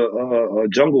called a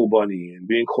jungle bunny and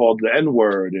being called the N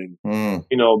word and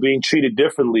Mm. being treated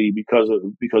differently because of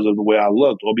the way I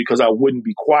looked or because I wouldn't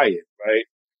be quiet, right?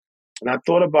 And I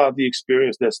thought about the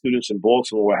experience that students in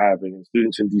Baltimore were having, and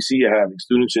students in DC are having,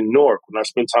 students in Newark. When I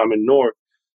spent time in Newark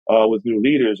with new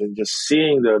leaders, and just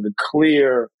seeing the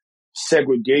clear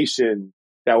segregation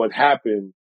that would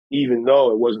happen, even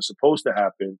though it wasn't supposed to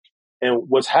happen, and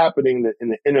what's happening in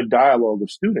the inner dialogue of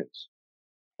students.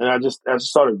 And I just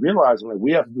started realizing like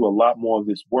we have to do a lot more of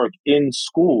this work in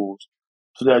schools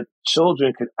so that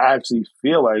children can actually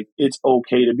feel like it's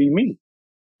okay to be me.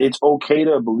 It's okay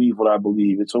to believe what I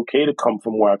believe. It's okay to come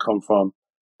from where I come from.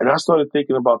 And I started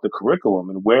thinking about the curriculum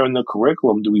and where in the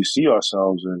curriculum do we see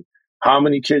ourselves and how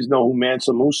many kids know who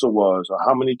Mansa Musa was or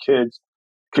how many kids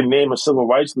can name a civil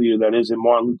rights leader that isn't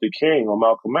Martin Luther King or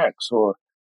Malcolm X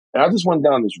and I just went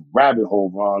down this rabbit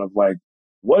hole, Ron, of like,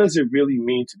 what does it really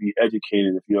mean to be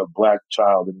educated if you're a black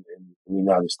child in the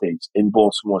United States, in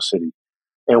Baltimore City?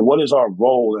 And what is our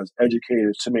role as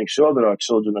educators to make sure that our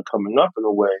children are coming up in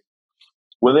a way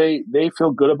where they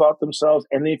feel good about themselves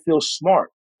and they feel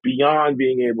smart beyond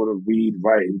being able to read,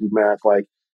 write, and do math. Like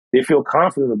they feel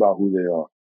confident about who they are.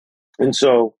 And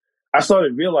so I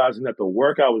started realizing that the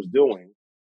work I was doing,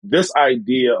 this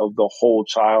idea of the whole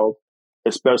child,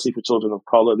 especially for children of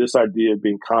color, this idea of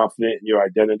being confident in your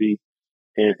identity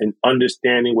and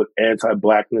understanding what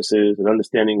anti-blackness is and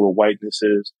understanding what whiteness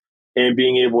is and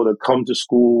being able to come to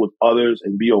school with others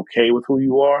and be okay with who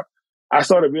you are. I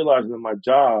started realizing that my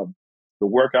job, the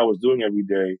work I was doing every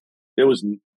day, it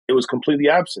was completely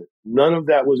absent. None of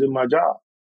that was in my job.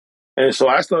 And so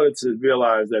I started to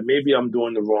realize that maybe I'm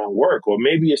doing the wrong work, or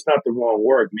maybe it's not the wrong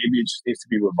work. Maybe it just needs to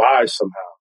be revised somehow.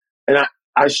 And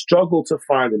I struggle to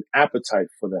find an appetite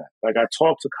for that. Like I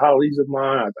talk to colleagues of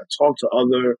mine, I talk to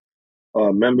other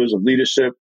members of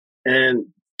leadership, and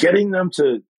getting them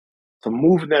to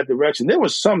move in that direction. There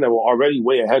was some that were already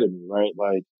way ahead of me, right?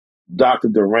 Like Dr.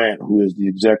 Durant, who is the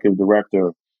executive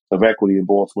director of equity in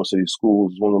Baltimore City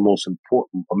Schools, is one of the most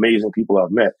important, amazing people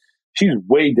I've met. She's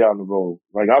way down the road.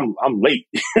 Like I'm late.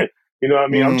 You know what I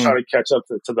mean? I'm Mm. trying to catch up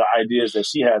to the ideas that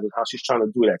she has and how she's trying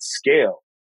to do it at scale.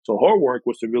 So her work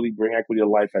was to really bring equity to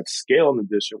life at scale in the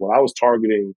district. While I was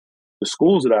targeting the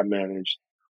schools that I managed,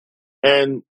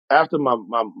 and after my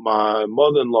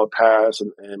mother-in-law passed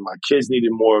and my kids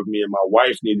needed more of me and my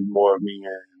wife needed more of me,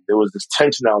 and there was this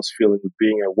tension I was feeling with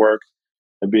being at work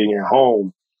and being at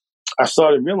home, I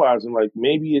started realizing like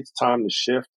maybe it's time to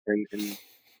shift and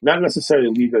not necessarily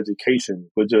leave education,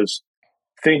 but just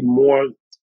think more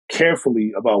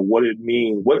carefully about what it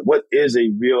means. What is a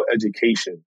real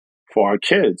education for our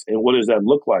kids, and what does that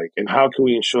look like, and how can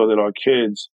we ensure that our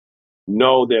kids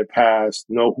know their past,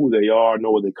 know who they are,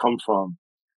 know where they come from,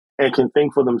 and can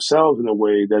think for themselves in a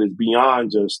way that is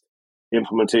beyond just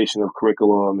implementation of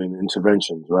curriculum and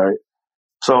interventions, right?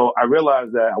 So I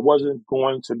realized that I wasn't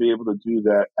going to be able to do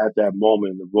that at that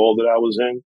moment, the role that I was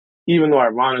in, even though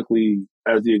ironically,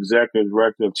 as the executive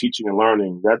director of teaching and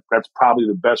learning, that's probably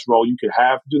the best role you could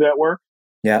have to do that work.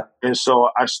 Yeah. And so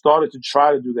I started to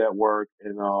try to do that work.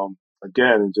 And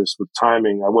again, just with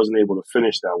timing, I wasn't able to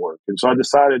finish that work. And so I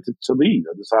decided to leave.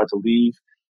 I decided to leave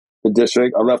the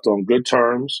district. I left on good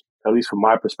terms, at least from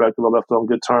my perspective, I left on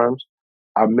good terms.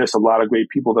 I missed a lot of great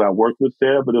people that I worked with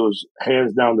there, but it was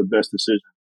hands down the best decision.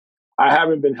 I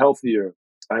haven't been healthier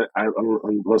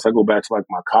unless I go back to like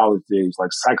my college days,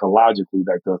 like psychologically,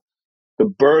 like the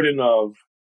burden of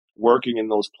working in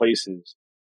those places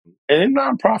and in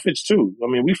nonprofits too. I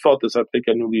mean, we felt this, I think,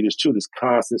 at New Leaders too, this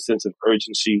constant sense of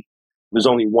urgency. There's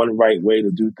only one right way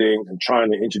to do things, and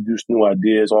trying to introduce new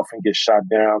ideas often gets shot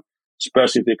down,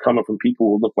 especially if they're coming from people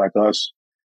who look like us.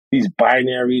 These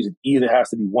binaries, it either has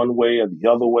to be one way or the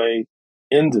other way.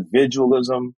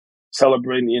 Individualism,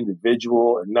 celebrating the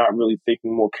individual and not really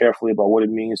thinking more carefully about what it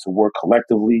means to work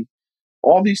collectively.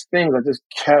 All these things I just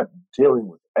kept dealing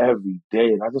with every day,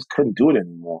 and I just couldn't do it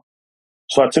anymore.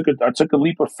 So I took a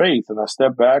leap of faith, and I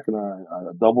stepped back and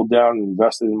I doubled down and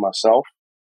invested in myself.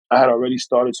 I had already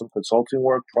started some consulting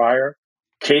work prior.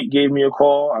 Kate gave me a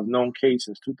call. I've known Kate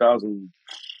since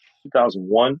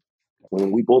 2001,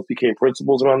 when we both became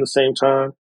principals around the same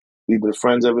time. We've been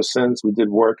friends ever since. We did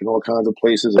work in all kinds of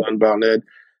places at Unbound Ed.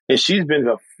 And she's been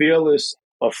a fearless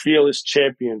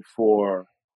champion for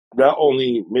not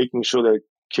only making sure that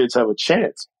kids have a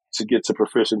chance to get to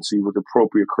proficiency with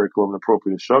appropriate curriculum and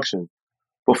appropriate instruction,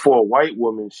 but for a white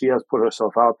woman, she has put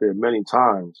herself out there many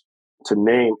times to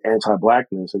name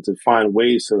anti-blackness and to find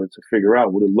ways to figure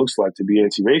out what it looks like to be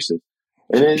anti-racist.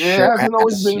 And She sure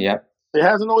has. Yep. it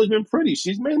hasn't always been pretty.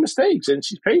 She's made mistakes and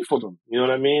she's paid for them. You know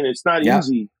what I mean? It's not Yep.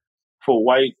 easy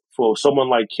for someone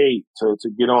like Kate to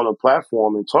get on a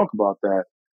platform and talk about that,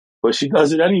 but she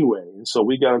does it anyway. And so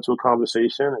we got into a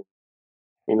conversation,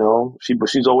 and but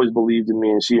she's always believed in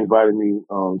me, and she invited me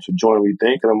to join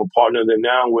Rethink, and I'm a partner there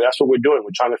now. That's what we're doing.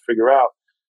 We're trying to figure out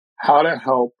how to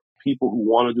help people who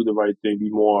want to do the right thing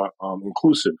be more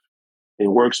inclusive in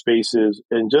workspaces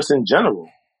and just in general,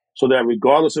 so that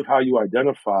regardless of how you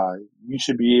identify, you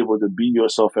should be able to be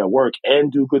yourself at work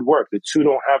and do good work. The two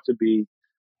don't have to be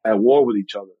at war with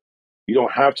each other. You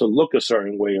don't have to look a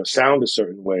certain way or sound a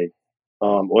certain way,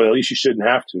 or at least you shouldn't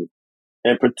have to.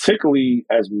 And particularly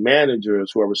as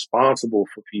managers who are responsible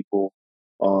for people,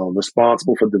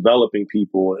 responsible for developing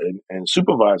people and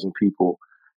supervising people,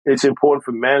 it's important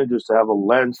for managers to have a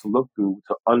lens to look through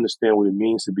to understand what it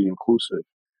means to be inclusive.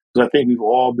 Because I think we've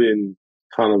all been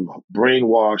kind of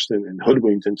brainwashed and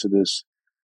hoodwinked into this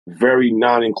very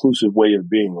non-inclusive way of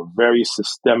being, a very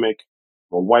systemic,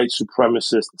 a white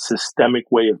supremacist, systemic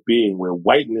way of being where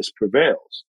whiteness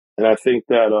prevails. And I think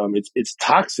that it's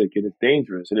toxic and it's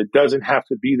dangerous, and it doesn't have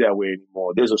to be that way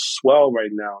anymore. There's a swell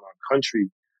right now in our country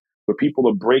where people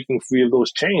are breaking free of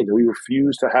those chains, and we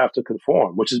refuse to have to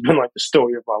conform, which has been like the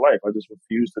story of my life. I just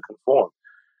refuse to conform.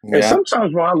 And Yeah.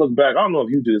 sometimes when I look back, I don't know if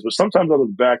you do this, but sometimes I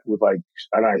look back with like,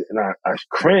 I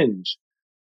cringe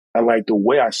and like the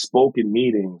way I spoke in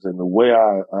meetings and the way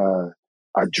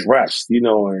I dressed,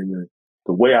 and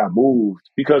the way I moved,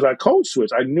 because I code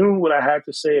switched. I knew what I had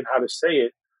to say and how to say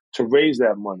it to raise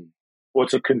that money, or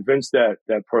to convince that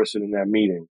person in that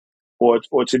meeting, or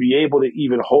to be able to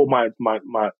even hold my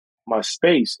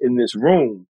space in this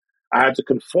room. I had to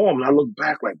conform, and I look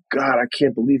back like, God, I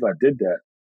can't believe I did that.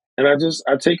 And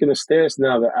I've taken a stance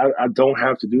now that I don't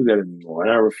have to do that anymore,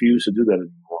 and I refuse to do that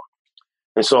anymore.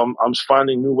 And so I'm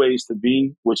finding new ways to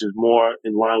be, which is more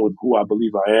in line with who I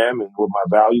believe I am and what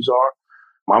my values are.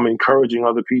 I'm encouraging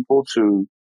other people to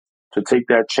take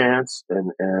that chance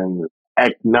and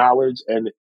acknowledge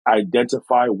and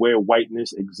identify where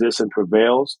whiteness exists and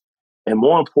prevails. And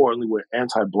more importantly, where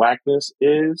anti-blackness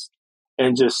is,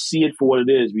 and just see it for what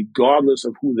it is, regardless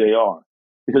of who they are.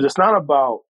 Because it's not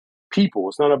about people.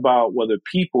 It's not about whether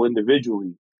people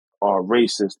individually are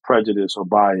racist, prejudiced, or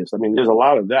biased. I mean, there's a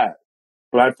lot of that.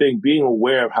 But I think being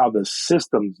aware of how the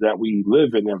systems that we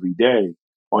live in every day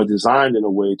are designed in a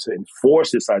way to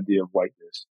enforce this idea of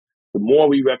whiteness, The more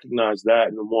we recognize that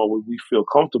and the more we feel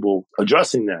comfortable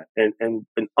addressing that and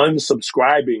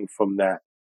unsubscribing from that,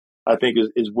 I think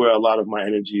is where a lot of my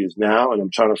energy is now. And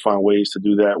I'm trying to find ways to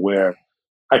do that where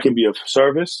I can be of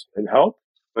service and help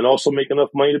and also make enough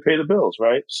money to pay the bills,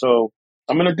 right? So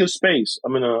I'm in a good space. I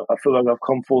feel like I've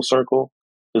come full circle.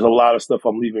 There's a lot of stuff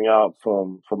I'm leaving out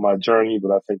from my journey,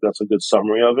 but I think that's a good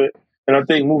summary of it. And I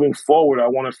think moving forward, I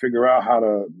want to figure out how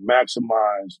to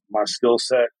maximize my skill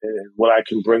set and what I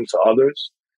can bring to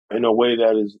others in a way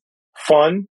that is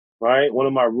fun, right? One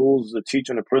of my rules as a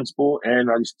teacher and a principal, and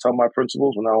I used to tell my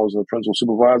principals when I was a principal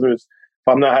supervisor, is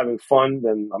if I'm not having fun,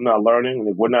 then I'm not learning. And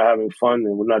if we're not having fun,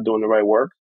 then we're not doing the right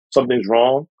work. Something's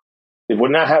wrong. If we're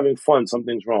not having fun,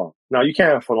 something's wrong. Now, you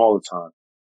can't have fun all the time.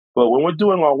 But when we're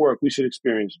doing our work, we should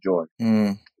experience joy.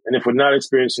 Mm. And if we're not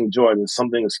experiencing joy, then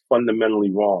something is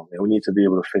fundamentally wrong. And we need to be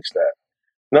able to fix that.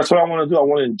 And that's what I want to do. I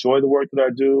want to enjoy the work that I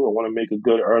do. I want to make a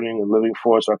good earning and living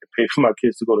for it so I can pay for my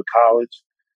kids to go to college.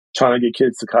 Trying to get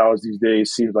kids to college these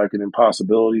days seems like an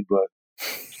impossibility, but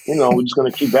we're just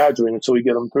going to keep badgering until we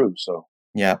get them through. So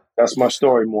Yeah. that's my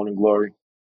story, Morning Glory.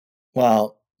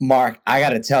 Well, Marc, I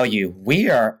got to tell you, we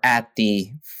are at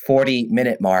the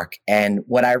 40-minute mark. And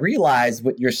what I realized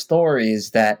with your story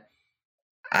is that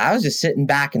I was just sitting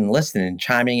back and listening,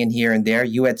 chiming in here and there.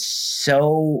 You had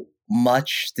so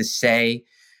much to say.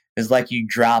 It's like you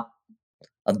dropped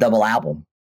a double album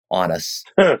on us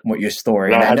with your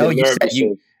story. And I I had know the you nerve to said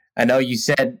say, you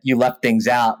said you left things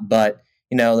out, but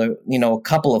a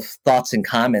couple of thoughts and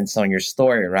comments on your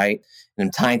story, right? And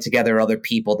I'm tying together other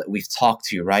people that we've talked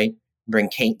to, right? Bring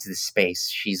Kate to the space.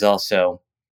 She's also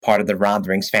part of the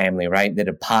Ronderings family, right? Did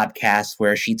a podcast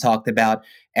where she talked about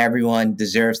everyone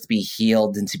deserves to be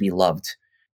healed and to be loved.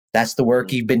 That's the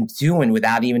work you've been doing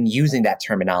without even using that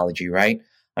terminology, right?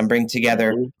 I'm bringing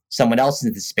together someone else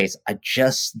into the space. I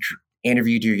just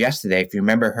interviewed her yesterday. If you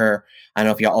remember her, I don't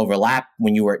know if y'all overlap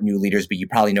when you were at New Leaders, but you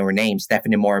probably know her name,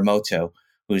 Stephanie Morimoto,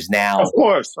 who's now of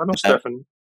course, I know Stephanie,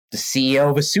 the CEO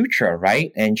of Asutra,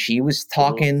 right? And she was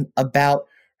talking about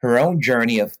her own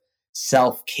journey of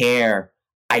self-care,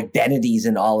 identities,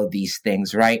 and all of these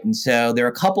things, right? And so there are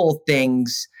a couple of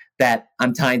things that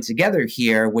I'm tying together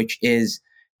here, which is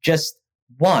just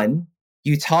one,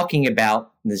 you talking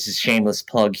about, this is shameless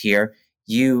plug here,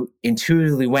 you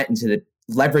intuitively went into the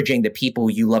leveraging the people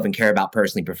you love and care about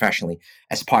personally, professionally,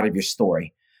 as part of your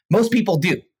story. Most people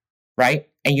do, right?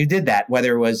 And you did that,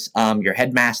 whether it was your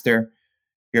headmaster,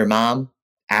 your mom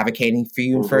advocating for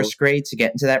you in first grade to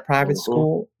get into that private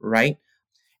school, right?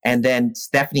 And then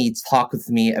Stephanie talked with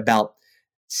me about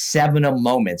seminal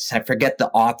moments. I forget the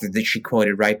author that she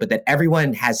quoted, right? But that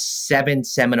everyone has 7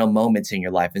 seminal moments in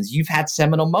your life. And you've had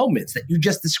seminal moments that you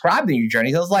just described in your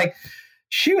journey. So I was like,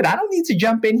 shoot, I don't need to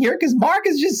jump in here because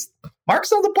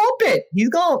Marc's on the pulpit.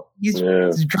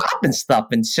 He's dropping stuff.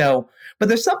 And so, but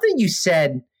there's something you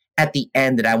said at the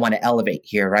end that I want to elevate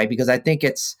here, right? Because I think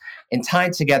it's in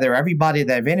tying together everybody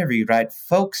that I've interviewed, right?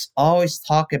 Folks always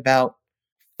talk about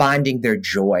finding their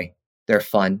joy, their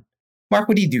fun. Marc,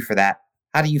 what do you do for that?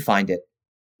 How do you find it?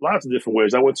 Lots of different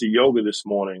ways. I went to yoga this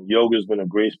morning. Yoga has been a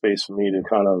great space for me to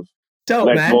kind of Dope,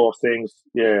 let man. go of things.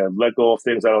 Yeah, let go of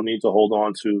things I don't need to hold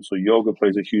on to. So yoga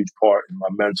plays a huge part in my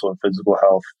mental and physical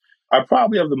health. I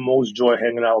probably have the most joy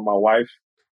hanging out with my wife.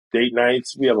 Date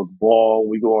nights, we have a ball.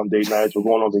 We go on date nights. We're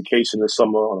going on vacation this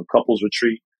summer on a couples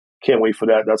retreat. Can't wait for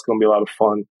that. That's going to be a lot of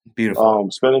fun. Beautiful.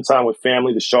 Spending time with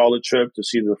family, the Charlotte trip to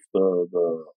see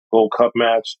the Gold Cup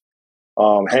match.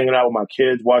 Hanging out with my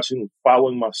kids,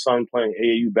 following my son playing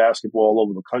AAU basketball all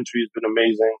over the country has been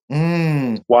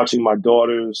amazing. Watching my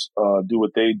daughters do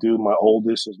what they do. My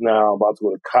oldest is now about to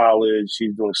go to college.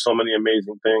 She's doing so many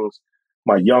amazing things.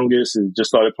 My youngest has just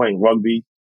started playing rugby.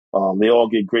 They all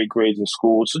get great grades in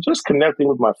school. So just connecting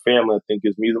with my family, I think,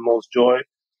 gives me the most joy.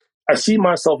 I see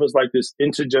myself as like this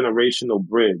intergenerational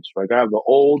bridge. Like I have the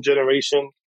old generation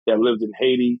that lived in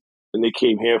Haiti and they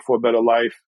came here for a better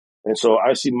life. And so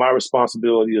I see my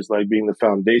responsibility as like being the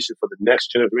foundation for the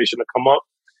next generation to come up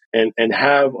and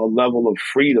have a level of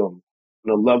freedom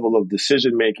and a level of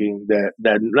decision making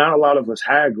that not a lot of us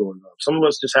had growing up. Some of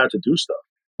us just had to do stuff.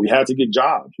 We had to get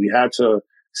jobs. We had to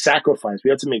sacrifice.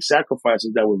 We had to make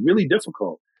sacrifices that were really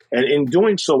difficult. And in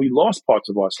doing so, we lost parts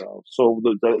of ourselves so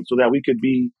that we could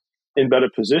be in better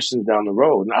positions down the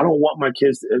road. And I don't want my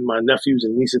kids and my nephews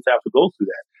and nieces to have to go through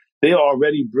that. They are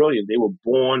already brilliant. They were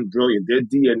born brilliant. Their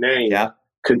DNA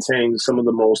contains some of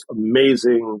the most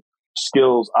amazing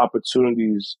skills,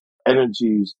 opportunities,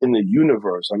 energies in the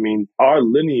universe. I mean, our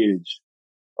lineage,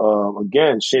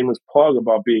 again, shameless plug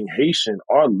about being Haitian,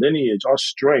 our lineage, our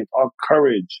strength, our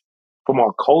courage from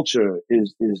our culture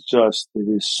is just, it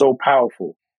is so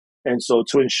powerful. And so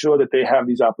to ensure that they have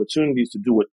these opportunities to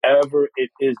do whatever it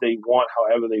is they want,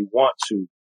 however they want to,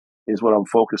 is what I'm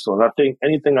focused on. I think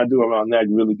anything I do around that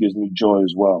really gives me joy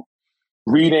as well.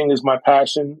 Reading is my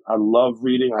passion. I love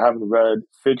reading. I haven't read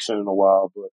fiction in a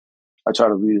while, but I try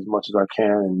to read as much as I can.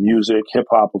 And music, hip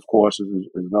hop, of course, is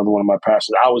another one of my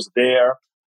passions. I was there,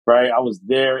 right? I was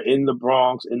there in the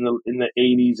Bronx in the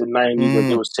 80s and 90s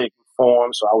as it was taking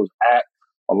form. So I was at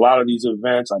a lot of these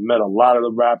events. I met a lot of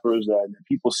the rappers that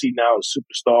people see now as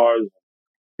superstars.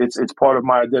 It's part of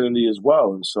my identity as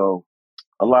well. And so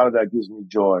a lot of that gives me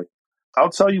joy. I'll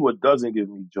tell you what doesn't give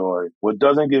me joy. What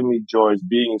doesn't give me joy is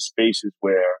being in spaces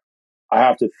where I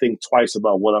have to think twice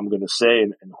about what I'm going to say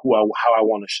and how I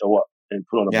want to show up and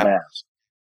put on a Yeah. mask.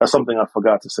 That's something I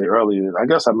forgot to say earlier. I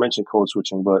guess I mentioned code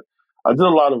switching, but I did a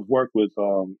lot of work with,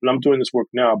 and I'm doing this work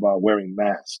now about wearing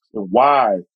masks and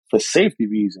why, for safety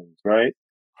reasons, right?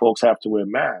 Folks have to wear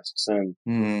masks. And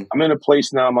I'm in a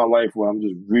place now in my life where I'm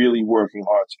just really working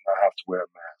hard to not have to wear a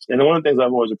mask. And one of the things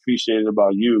I've always appreciated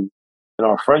about you and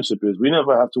our friendship is we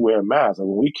never have to wear a mask. Like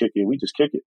when we kick it, we just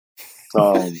kick it.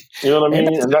 You know what I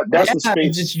mean? And that's the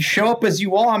space. Just you show up as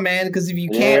you are, man. Because if you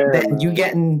can't, Yeah, then man. you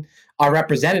getting our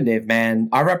representative, man.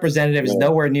 Our representative is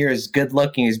nowhere near as good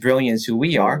looking, as brilliant as who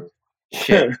we are.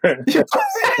 Shit.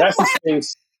 That's the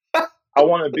space I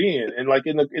want to be in. And like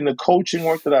in the coaching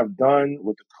work that I've done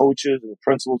with the coaches and the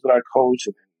principals that I coach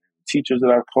and teachers that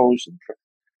I've coached, and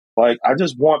like I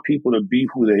just want people to be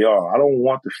who they are. I don't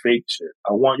want the fake shit.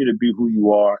 I want you to be who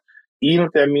you are. Even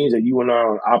if that means that you and I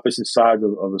are on opposite sides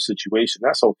of a situation,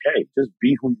 that's okay. Just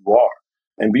be who you are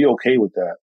and be okay with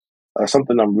that. That's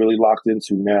something I'm really locked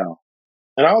into now.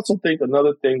 And I also think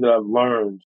another thing that I've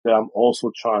learned that I'm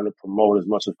also trying to promote as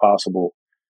much as possible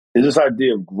is this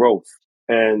idea of growth.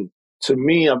 And to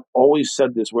me, I've always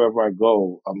said this wherever I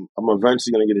go. I'm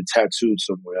eventually going to get it tattooed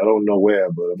somewhere. I don't know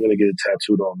where, but I'm going to get it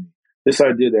tattooed on me. This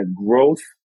idea that growth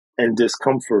and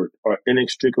discomfort are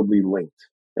inextricably linked.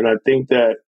 And I think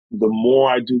that the more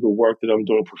I do the work that I'm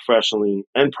doing professionally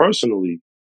and personally,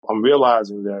 I'm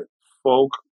realizing that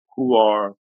folk who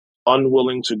are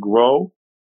unwilling to grow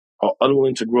are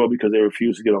unwilling to grow because they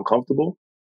refuse to get uncomfortable.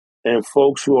 And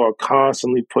folks who are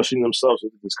constantly pushing themselves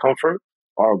into discomfort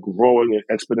are growing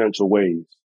in exponential ways.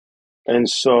 And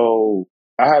so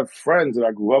I have friends that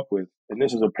I grew up with, and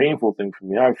this is a painful thing for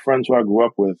me. I have friends who I grew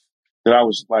up with that I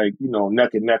was like, neck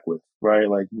and neck with, right?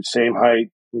 Like same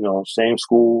height, same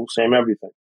school, same everything,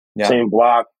 same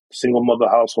block, single mother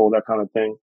household, that kind of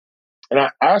thing. And I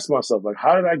asked myself, like,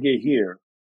 how did I get here?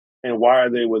 And why are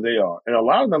they where they are? And a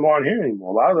lot of them aren't here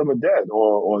anymore. A lot of them are dead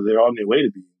or they're on their way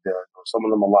to being dead, or some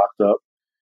of them are locked up.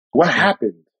 What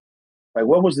happened? Like,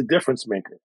 what was the difference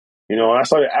maker? And I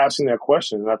started asking that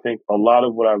question. And I think a lot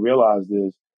of what I realized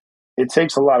is it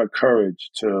takes a lot of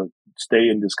courage to stay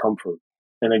in discomfort.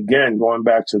 And again, going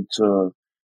back to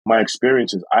my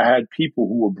experiences, I had people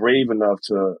who were brave enough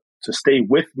to stay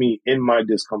with me in my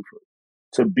discomfort,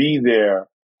 to be there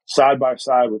side by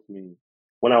side with me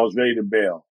when I was ready to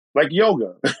bail. Like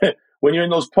yoga. When you're in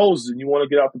those poses and you want to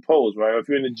get out the pose, right? Or if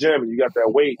you're in the gym and you got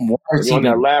that weight and you're on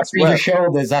that last rep. Your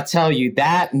shoulders, I tell you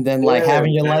that. And then like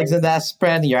having your legs in that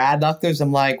spread and your adductors,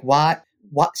 I'm like, what?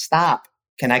 Stop.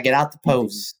 Can I get out the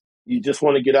pose? You just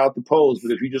want to get out the pose.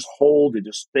 But if you just hold it,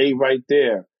 just stay right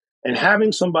there. And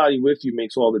having somebody with you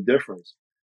makes all the difference.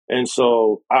 And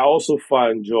so I also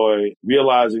find joy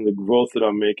realizing the growth that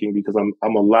I'm making because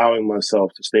I'm allowing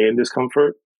myself to stay in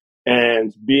discomfort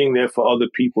and being there for other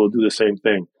people to do the same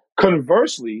thing.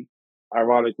 Conversely,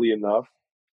 ironically enough,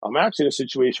 I'm actually in a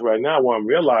situation right now where I'm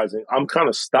realizing I'm kind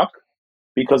of stuck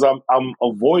because I'm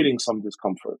avoiding some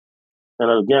discomfort.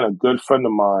 And again, a good friend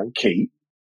of mine, Kate,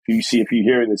 if you're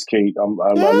hearing this, Kate,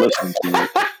 I listen to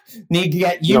it. Need to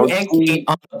get you and Kate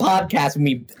on the podcast with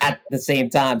me at the same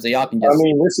time so y'all can just... I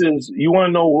mean, you want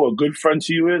to know who a good friend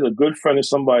to you is? A good friend is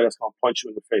somebody that's going to punch you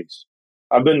in the face.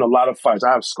 I've been in a lot of fights.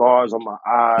 I have scars on my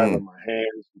eyes, on my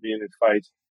hands, being in fights.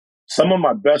 Some of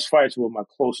my best fights were my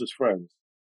closest friends.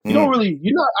 I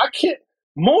can't,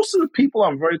 most of the people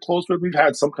I'm very close with, we've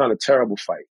had some kind of terrible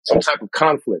fight, some type of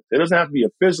conflict. It doesn't have to be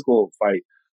a physical fight,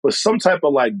 but some type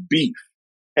of like beef.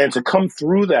 And to come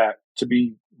through that, to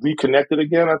be reconnected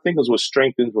again, I think is what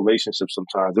strengthens relationships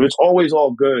sometimes. If it's always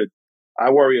all good,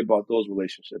 I worry about those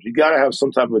relationships. You got to have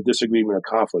some type of a disagreement or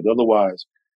conflict. Otherwise,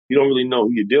 you don't really know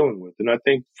who you're dealing with. And I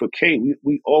think for Kate,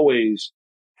 we always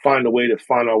find a way to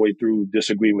find our way through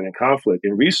disagreement and conflict.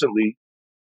 And recently,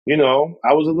 I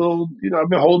was a little, I've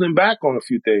been holding back on a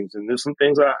few things. And there's some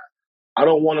things I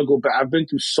don't want to go back. I've been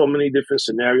through so many different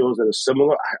scenarios that are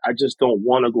similar. I just don't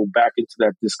want to go back into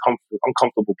that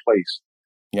uncomfortable place.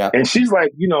 Yeah. And she's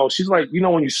like,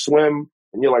 when you swim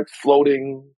and you're like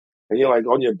floating and you're like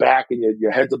on your back and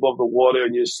your head's above the water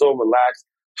and you're so relaxed.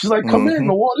 She's like, come in, the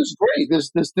Mm-hmm. water's great.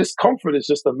 This comfort is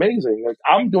just amazing. Like,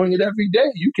 I'm doing it every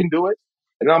day. You can do it.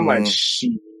 And I'm like, Mm.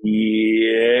 shit.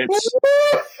 You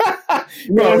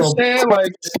know Got what a I'm little saying?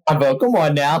 Like, combo. Come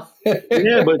on now.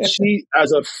 yeah, but she,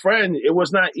 as a friend, it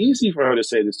was not easy for her to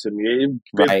say this to me. It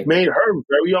Right. made her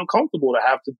very uncomfortable to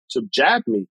have to jab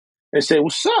me and say,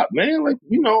 "What's up, man? Like,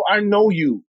 I know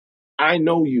you,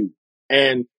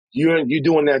 and you're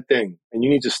doing that thing, and you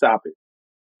need to stop it."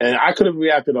 And I could have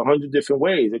reacted 100 different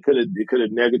ways. It could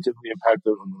have negatively impacted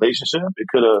the relationship. It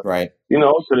could have, Right.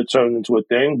 it could have turned into a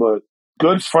thing. But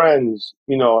good friends,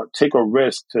 take a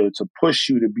risk to push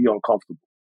you to be uncomfortable.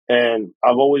 And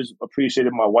I've always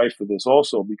appreciated my wife for this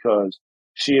also, because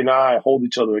she and I hold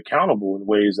each other accountable in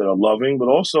ways that are loving, but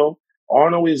also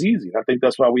aren't always easy. And I think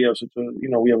that's why we have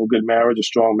we have a good marriage, a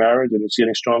strong marriage, and it's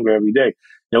getting stronger every day.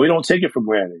 We don't take it for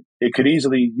granted. It could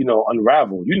easily,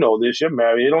 unravel. You know this. You're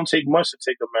married. It don't take much to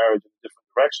take a marriage in a different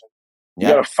direction. You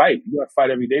got Yep. to fight. You got to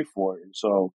fight every day for it. And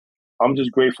so I'm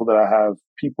just grateful that I have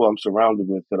people I'm surrounded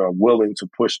with that are willing to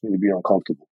push me to be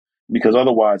uncomfortable, because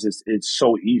otherwise it's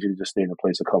so easy to just stay in a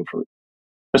place of comfort.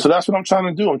 And so that's what I'm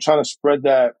trying to do. I'm trying to spread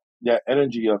that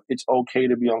energy of it's okay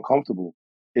to be uncomfortable.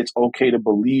 It's okay to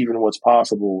believe in what's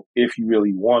possible if you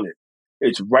really want it.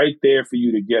 It's right there for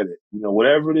you to get it.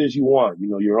 Whatever it is you want,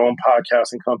 your own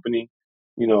podcasting company,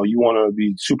 you want to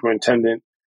be superintendent,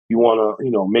 you want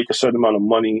to, make a certain amount of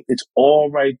money. It's all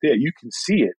right there. You can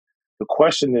see it. The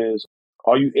question is,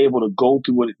 are you able to go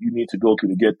through what you need to go through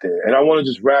to get there? And I want to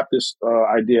just wrap this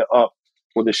idea up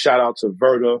with a shout out to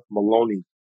Verda Maloney.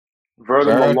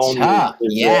 Verda Maloney Verta.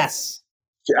 is Yes.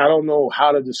 I don't know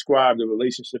how to describe the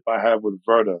relationship I have with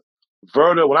Verda.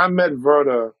 Verda, when I met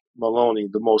Verda Maloney,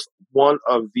 one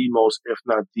of the most, if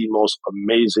not the most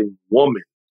amazing woman,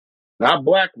 not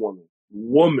black woman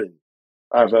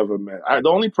I've ever met. The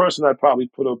only person I'd probably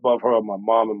put above her are my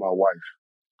mom and my wife.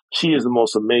 She is the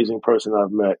most amazing person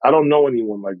I've met. I don't know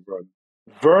anyone like Verda.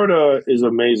 Verda is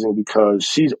amazing because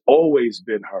she's always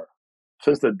been her.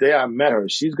 Since the day I met her,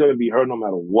 she's going to be her no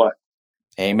matter what.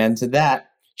 Amen to that.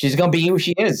 She's going to be who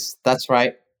she is. That's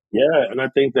right. Yeah, and I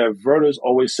think that Verda's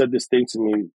always said this thing to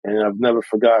me, and I've never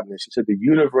forgotten it. She said, the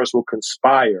universe will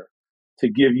conspire to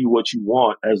give you what you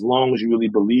want as long as you really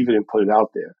believe it and put it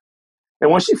out there. And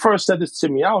when she first said this to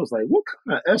me, I was like, what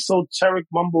kind of esoteric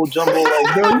mumbo jumbo?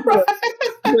 Like, girl, you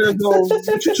gotta go,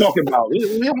 what you talking about?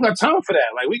 We don't got time for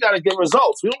that. Like, we got to get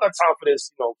results. We don't got time for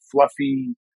this,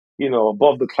 fluffy,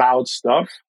 above the clouds stuff.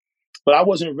 But I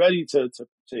wasn't ready to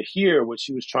hear what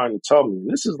she was trying to tell me. And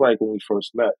this is like when we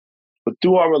first met. But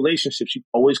through our relationship, she'd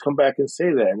always come back and say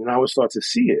that. And then I would start to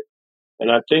see it.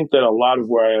 And I think that a lot of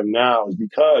where I am now is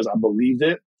because I believed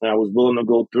it and I was willing to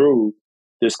go through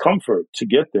discomfort to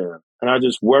get there. And I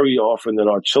just worry often that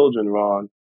our children, Ron,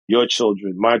 your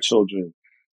children, my children,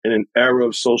 in an era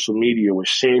of social media where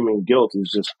shame and guilt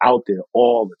is just out there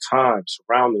all the time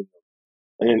surrounding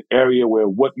them, in an area where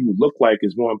what you look like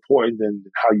is more important than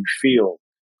how you feel.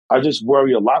 I just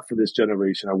worry a lot for this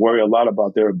generation. I worry a lot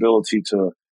about their ability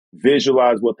to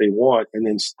visualize what they want and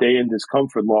then stay in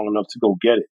discomfort long enough to go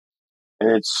get it.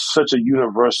 And it's such a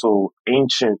universal,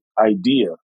 ancient idea.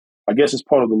 I guess it's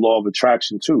part of the law of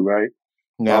attraction too, right?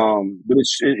 Yeah. But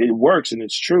it works and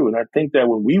it's true. And I think that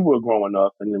when we were growing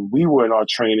up and then we were in our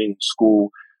training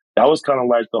school, that was kind of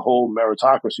like the whole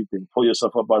meritocracy thing. Pull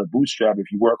yourself up by the bootstrap.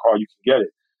 If you work hard, you can get it.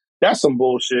 That's some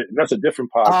bullshit. And that's a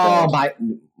different Oh podcast. my,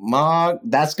 Mark,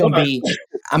 that's going to But be,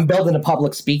 I'm building a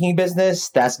public speaking business.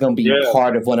 That's going to be yeah,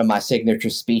 part of one of my signature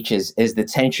speeches, is the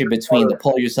tension between the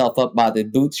pull yourself up by the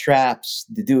bootstraps,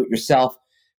 the do it yourself,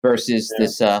 versus yeah,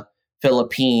 this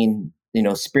Philippine,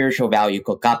 spiritual value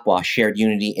called kapwa, shared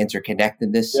unity,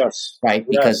 interconnectedness, yes, right?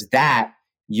 yes, Because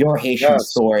your Haitian yes,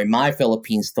 story, my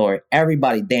Philippine story,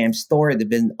 everybody damn story that's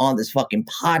been on this fucking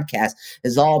podcast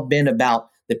has all been about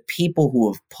the people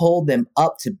who have pulled them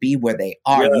up to be where they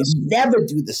are. You yes. never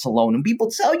do this alone. And people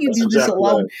tell you That's do this exactly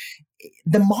alone. right.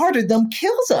 The martyrdom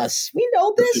kills us. We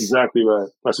know That's this, exactly right.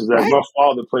 That's exactly. right? My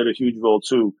father played a huge role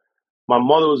too. My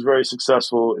mother was very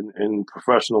successful in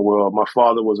professional world. My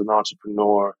father was an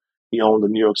entrepreneur. He owned a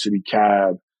New York City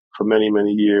cab for many,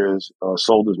 many years,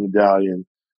 sold his medallion.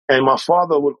 And my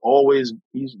father would always,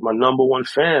 he's my number one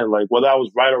fan. Like whether I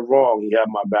was right or wrong, he had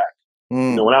my back.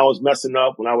 Mm. When I was messing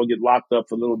up, when I would get locked up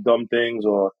for little dumb things,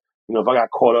 or, if I got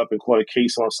caught up and caught a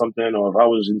case on something, or if I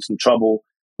was in some trouble,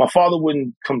 my father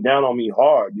wouldn't come down on me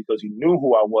hard because he knew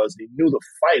who I was. He knew the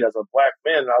fight as a black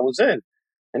man that I was in.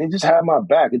 And he just had my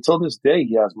back. Until this day,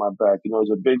 he has my back. He's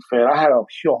a big fan. I had a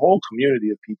whole community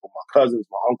of people, my cousins,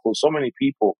 my uncles, so many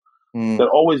people Mm. that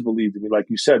always believed in me. Like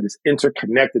you said, this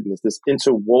interconnectedness, this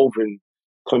interwoven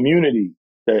community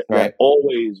that Right.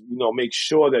 always, makes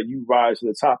sure that you rise to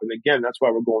the top. And again, that's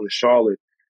why we're going to Charlotte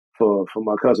for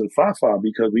my cousin Fafa,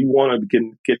 because we want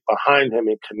to get behind him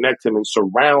and connect him and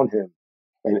surround him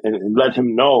and let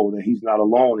him know that he's not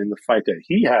alone in the fight that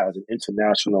he has in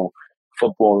international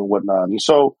football and whatnot. And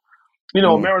so,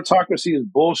 Mm. meritocracy is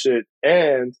bullshit.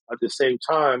 And at the same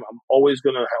time, I'm always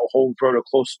going to hold Verda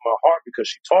close to my heart because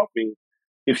she taught me,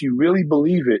 if you really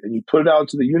believe it and you put it out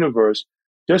into the universe,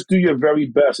 just do your very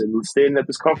best and stay in that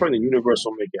discomfort, and the universe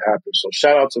will make it happen. So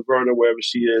shout out to Verda wherever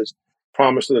she is.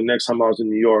 Promised her the next time I was in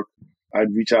New York,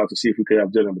 I'd reach out to see if we could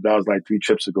have dinner, but that was like 3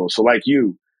 trips ago. So like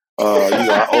you,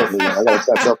 I owe her that. I got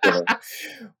to catch up with her.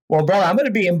 Well, brother, I'm going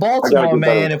to be in I got to Baltimore, get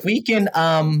better. man. If we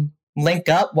can link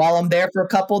up while I'm there for a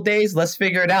couple of days, let's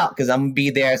figure it out, because I'm going to be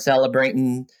there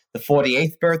celebrating the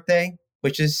 48th birthday,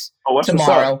 which is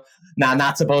tomorrow. Now, I'm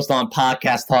not supposed to on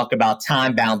podcast talk about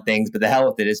time-bound things, but the hell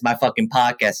with it. It's my fucking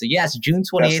podcast. So, yes, June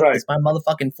 28th is my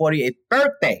motherfucking 48th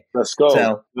birthday. Let's go.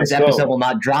 So, this episode will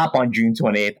not drop on June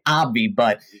 28th, obvi,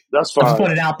 but that's fine. I'm just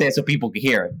putting it out there so people can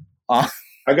hear it.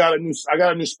 I got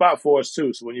a new spot for us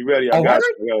too. So when you're ready, I got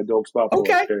a dope spot for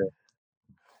us. Yeah.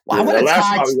 Well, the last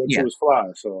spot we went to was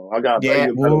Fly, so I got a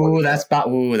better one. That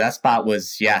spot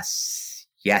was yes.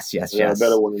 A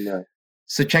better one than that.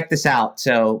 So check this out.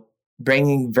 So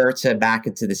bringing Verta back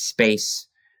into the space,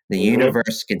 the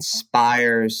universe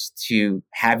conspires to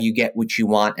have you get what you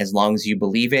want as long as you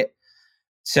believe it.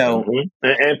 So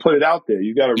and put it out there.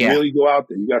 You got to really go out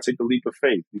there. You got to take the leap of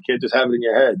faith. You can't just have it in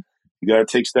your head. You got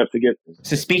to take steps to get there.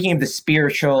 So speaking of the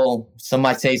spiritual, some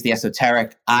might say is the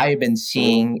esoteric, I've been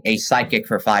seeing a psychic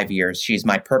for 5 years. She's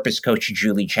my purpose coach,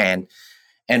 Julie Chan.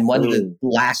 And one of the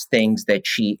last things that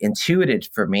she intuited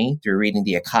for me through reading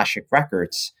the Akashic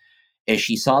records is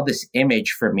she saw this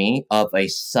image for me of a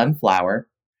sunflower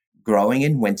growing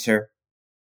in winter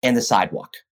in the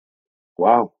sidewalk.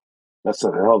 Wow. That's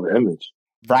a hell of an image.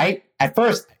 Right? At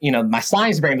first, my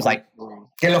science brain was like,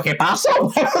 ¿Qué lo que pasó?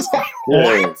 I was like,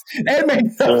 what? It made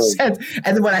no sense.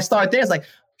 And then when I started there, it's like,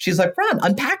 she's like, Ron,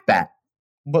 unpack that.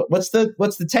 But what's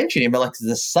the tension? And we're like,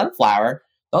 the sunflower,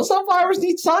 those sunflowers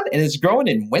need sun and it's growing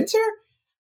in winter?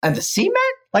 And the cement?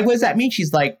 Like, what does that mean?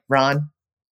 She's like, Ron,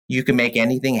 you can make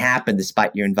anything happen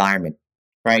despite your environment,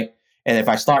 right? And if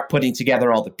I start putting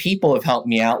together all the people have helped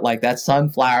me out, like that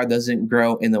sunflower doesn't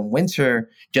grow in the winter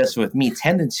just with me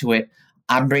tending to it.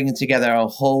 I'm bringing together a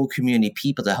whole community of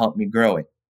people to help me grow it.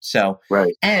 So,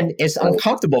 and it's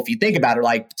uncomfortable if you think about it,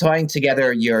 like tying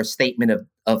together your statement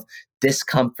of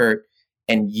discomfort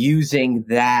and using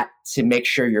that to make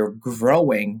sure you're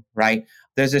growing, right?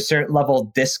 There's a certain level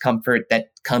of discomfort that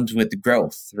comes with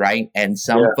growth, right? And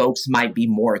some folks might be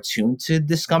more attuned to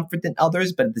discomfort than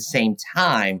others, but at the same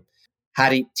time, how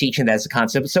do you teaching that as a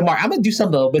concept? So, Marc, I'm going to do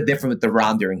something a little bit different with the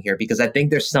roundering here, because I think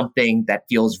there's something that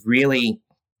feels really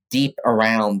deep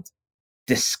around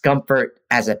discomfort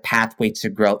as a pathway to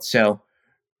growth. So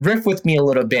riff with me a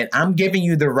little bit. I'm giving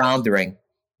you the roundering.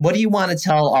 What do you want to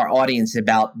tell our audience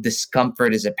about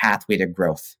discomfort as a pathway to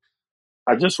growth?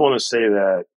 I just want to say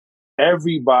that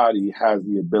everybody has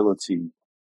the ability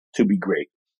to be great.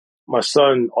 My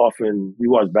son we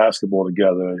watch basketball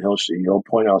together, and he'll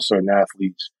point out certain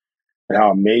athletes and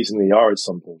how amazing they are at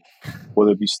something,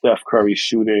 whether it be Steph Curry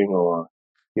shooting or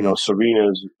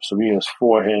Serena's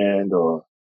forehand or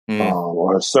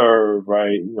her serve,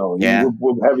 right?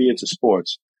 We're heavy into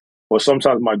sports. Or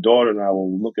sometimes my daughter and I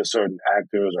will look at certain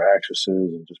actors or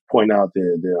actresses and just point out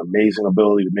their amazing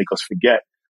ability to make us forget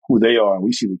who they are, and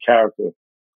we see the character.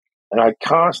 And I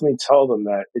constantly tell them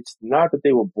that it's not that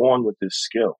they were born with this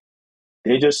skill.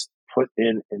 They just put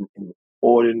in an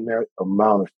ordinary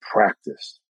amount of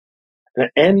practice. And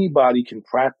anybody can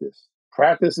practice.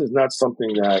 Practice is not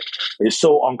something that is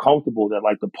so uncomfortable that,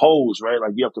 like the pose, right?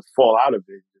 Like you have to fall out of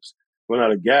it, just run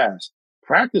out of gas.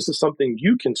 Practice is something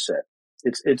you can set.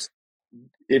 It's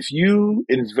if you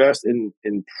invest in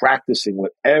practicing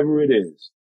whatever it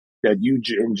is that you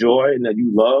enjoy and that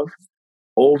you love,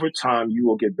 over time you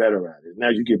will get better at it. And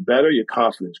as you get better, your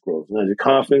confidence grows. And as your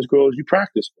confidence grows, you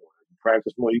practice more. You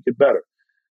practice more, you get better.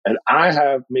 And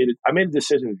I made a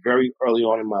decision very early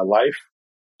on in my life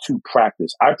to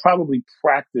practice. I probably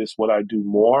practice what I do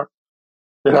more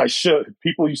than I should.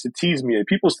 People used to tease me, and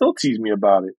people still tease me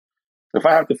about it. If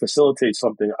I have to facilitate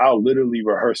something, I'll literally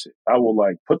rehearse it. I will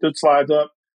put the slides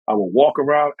up. I will walk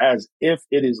around as if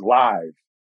it is live,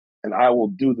 and I will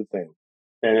do the thing.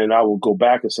 And then I will go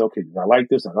back and say, okay, I like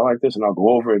this, and I like this, and I'll go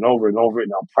over and over and over it,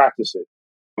 and I'll practice it.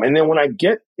 And then when I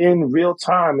get in real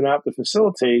time and I have to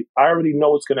facilitate, I already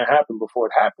know what's going to happen before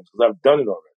it happens because I've done it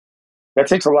already. That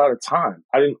takes a lot of time.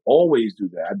 I didn't always do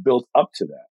that. I built up to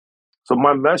that. So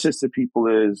my message to people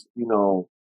is,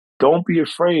 don't be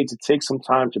afraid to take some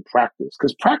time to practice,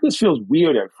 because practice feels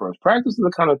weird at first. Practice is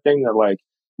the kind of thing that, like,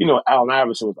 Allen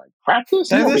Iverson was like,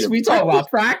 practice? You Does want me this to we talk practice? about You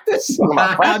practice? talking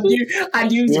about practice? I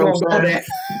knew You you know was what gonna I'm go saying?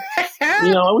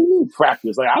 there. We need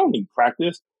practice. Like, I don't need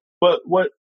practice. But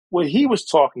what he was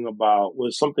talking about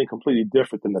was something completely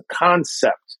different than the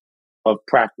concept of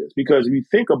practice. Because if you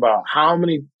think about how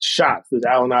many shots does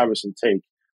Allen Iverson take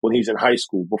when he's in high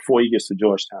school before he gets to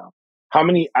Georgetown? How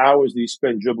many hours do you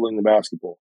spend dribbling the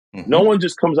basketball? No Hmm. one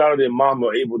just comes out of their mama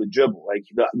able to dribble. Like,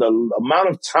 the amount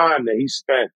of time that he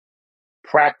spent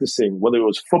practicing, whether it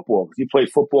was football, because he played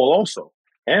football also,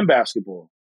 and basketball,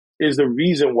 is the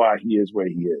reason why he is where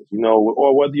he is.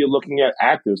 Or whether you're looking at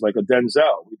actors like a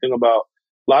Denzel. You think about,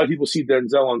 a lot of people see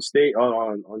Denzel on stage,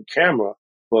 on camera,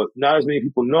 but not as many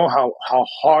people know how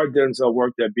hard Denzel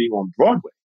worked at being on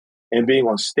Broadway and being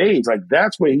on stage. Like,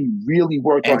 that's where he really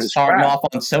worked on And his starting craft. off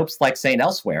on soaps like St.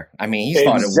 Elsewhere. I mean, he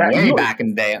started Exactly. way back in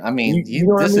the day. I mean, You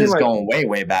know what I this mean? is Like, going way,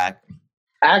 way back.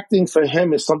 acting for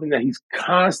him is something that he's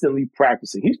constantly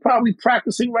practicing. He's probably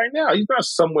practicing right now. He's not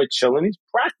somewhere chilling. He's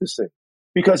practicing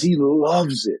because he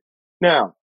loves it.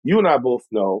 Now, you and I both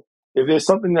know, if there's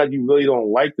something that you really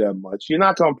don't like that much, you're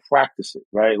not going to practice it,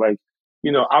 right? Like,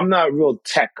 I'm not a real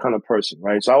tech kind of person,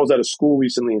 right? So I was at a school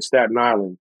recently in Staten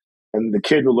Island, and the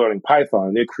kids were learning Python.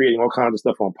 And they're creating all kinds of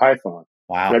stuff on Python.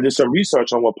 And I Wow. did some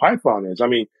research on what Python is. I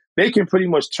mean, they can pretty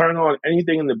much turn on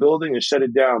anything in the building and shut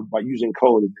it down by using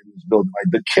code in this building.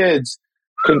 Like, the kids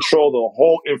control the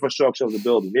whole infrastructure of the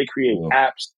building. They create Cool.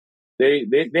 apps. They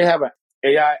have an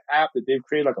AI app that they've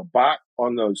created, like a bot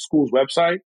on the school's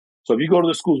website. So if you go to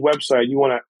the school's website and you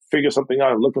want to figure something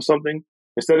out and look for something,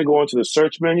 instead of going to the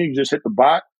search menu, you just hit the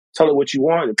bot, tell it what you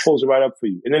want, and it pulls it right up for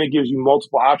you. And then it gives you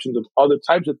multiple options of other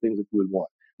types of things that you would want.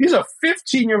 These are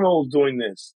 15-year-olds doing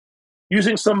this,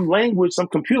 using some language, some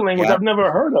computer language I've Yep.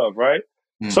 never heard of, right?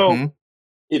 So Hmm.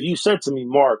 if you said to me,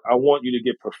 Mark, I want you to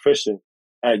get proficient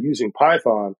at using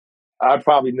Python, I'd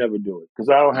probably never do it because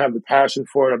I don't have the passion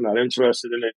for it. I'm not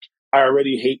interested in it. I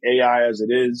already hate AI as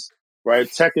it is, right?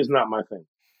 Tech is not my thing.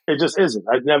 It just isn't.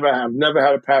 I've never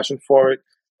had a passion for it.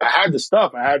 I had the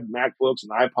stuff. I had MacBooks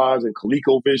and iPods and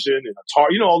ColecoVision and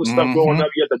Atari, all the stuff growing Hmm. up.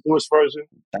 You had the newest version.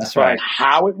 That's But like right.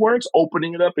 how it works,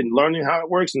 opening it up and learning how it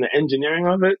works and the engineering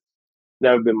of it,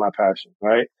 never been my passion,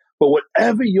 right? But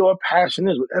whatever your passion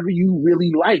is, whatever you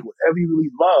really like, whatever you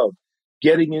really love,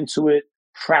 getting into it,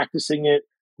 practicing it,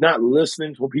 not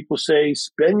listening to what people say,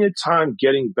 spend your time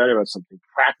getting better at something,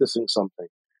 practicing something,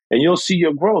 and you'll see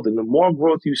your growth. And the more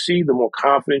growth you see, the more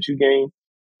confidence you gain.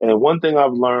 And one thing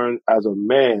I've learned as a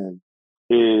man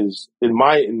is in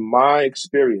my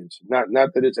experience, not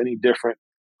that it's any different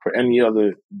for any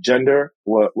other gender,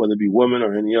 whether it be women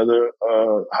or any other,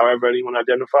 however anyone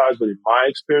identifies. But in my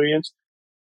experience,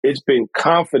 it's been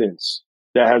confidence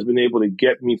that has been able to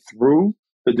get me through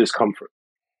the discomfort,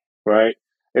 right?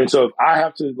 And so if I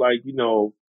have to, like,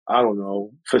 I don't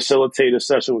know, facilitate a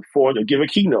session with 400, give a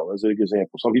keynote as an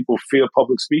example. Some people fear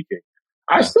public speaking.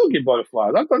 I Yeah. still get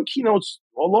butterflies. I've done keynotes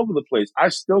all over the place. I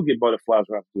still get butterflies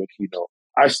when I have to do a keynote.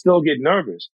 I still get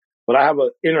nervous, but I have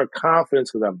an inner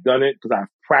confidence because I've done it, because I've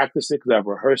practiced it, because I've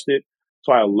rehearsed it.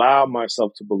 So I allow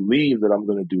myself to believe that I'm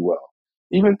going to do well.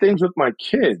 Even things with my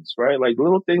kids, right? Like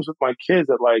little things with my kids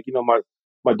that, like,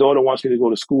 my daughter wants me to go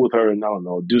to school with her and, I don't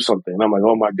know, do something. And I'm like,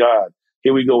 oh my God,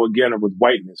 here we go again with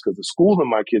whiteness, because the school that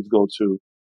my kids go to,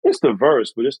 it's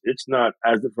diverse, but it's not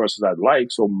as diverse as I'd like.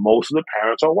 So most of the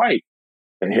parents are white.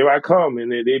 And here I come,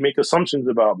 and they make assumptions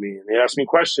about me, and they ask me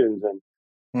questions. And,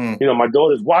 Hmm. my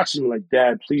daughter's watching me like,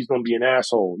 Dad, please don't be an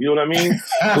asshole. You know what I mean?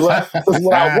 Because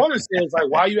what I want to say is, like,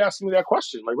 why are you asking me that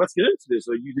question? Like, let's get into this.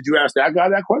 Like, did you ask that guy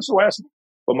that question? Or ask me?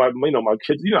 But my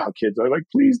kids, you know how kids are, like,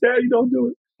 please, Dad, you don't do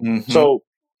it. Hmm. So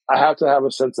I have to have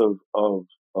a sense of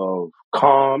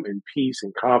calm and peace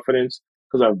and confidence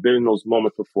because I've been in those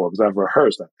moments before, because I've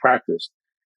rehearsed, I've practiced.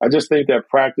 I just think that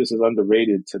practice is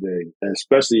underrated today, and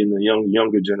especially in the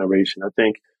younger generation. I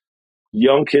think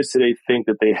young kids today think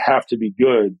that they have to be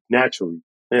good naturally,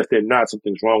 and if they're not,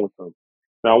 something's wrong with them.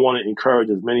 And I want to encourage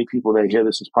as many people that hear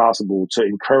this as possible to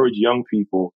encourage young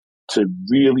people to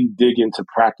really dig into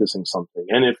practicing something.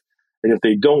 And if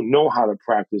they don't know how to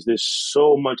practice, there's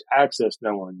so much access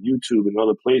now on YouTube and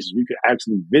other places. We can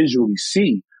actually visually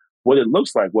see what it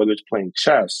looks like, whether it's playing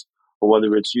chess or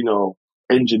whether it's,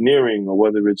 engineering or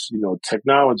whether it's,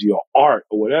 technology or art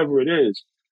or whatever it is.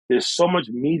 There's so much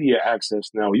media access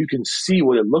now. You can see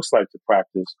what it looks like to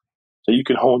practice so you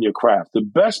can hone your craft. The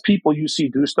best people you see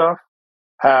do stuff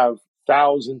have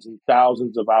thousands and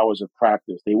thousands of hours of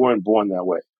practice. They weren't born that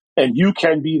way. And you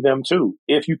can be them too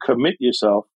if you commit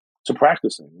yourself to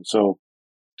practicing. So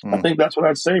I Mm, think that's what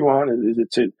I'd say, Ron, is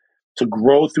it to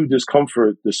grow through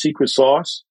discomfort. The secret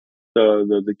sauce,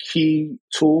 the key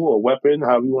tool or weapon,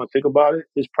 however you want to think about it,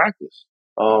 is practice.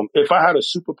 If I had a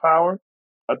superpower,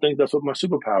 I think that's what my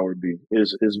superpower would be,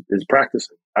 is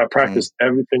practicing. I mm, practice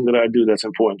everything that I do that's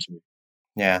important to me.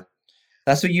 yeah.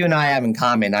 That's what you and I have in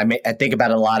common. I think about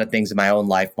a lot of things in my own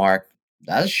life, Mark.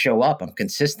 I just show up. I'm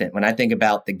consistent. When I think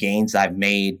about the gains I've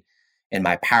made in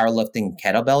my powerlifting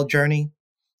kettlebell journey,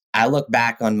 I look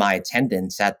back on my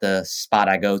attendance at the spot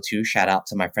I go to. Shout out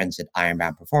to my friends at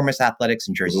Ironbound Performance Athletics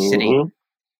in Jersey City.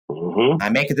 Hmm. Hmm. I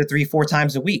make it to 3, 4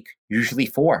 times a week, usually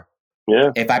four.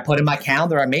 Yeah. If I put in my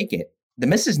calendar, I make it. The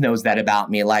missus knows that about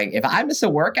me. Like if I miss a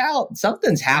workout,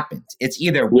 something's happened. It's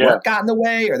either Yeah. work got in the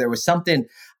way or there was something.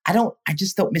 I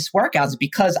just don't miss workouts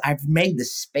because I've made the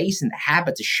space and the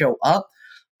habit to show up.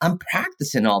 I'm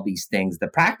practicing all these things. The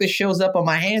practice shows up on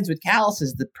my hands with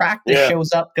calluses. The practice Yeah.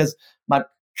 shows up because my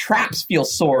traps feel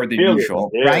sore than Feel it.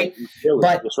 usual, Yeah. right? You feel it.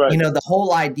 But, That's right. the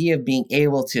whole idea of being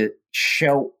able to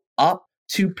show up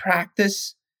to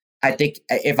practice, I think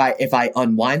if I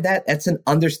unwind that, that's an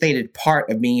understated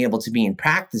part of being able to be in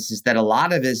practice is that a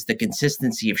lot of it is the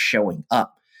consistency of showing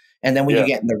up. And then when you Yeah.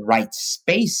 get in the right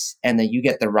space and then you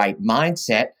get the right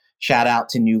mindset, shout out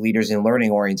to new leaders in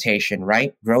learning orientation,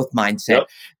 right? Growth mindset. Yep.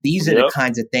 These are the Yep.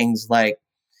 kinds of things like,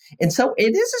 and so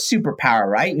it is a superpower,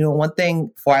 right? One thing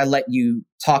before I let you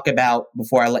talk about,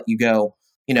 before I let you go,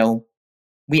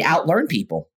 we outlearn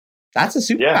people. That's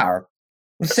a Yeah. superpower.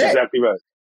 That's That's it. exactly right.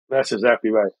 That's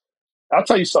exactly right. I'll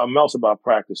tell you something else about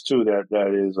practice too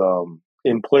that is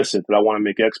implicit that I want to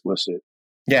make explicit.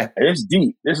 Yeah. And it's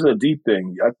deep. This is a deep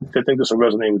thing. I think this will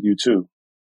resonate with you too.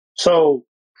 So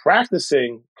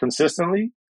practicing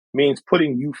consistently means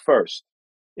putting you first.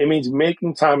 It means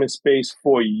making time and space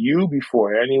for you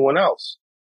before anyone else.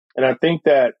 And I think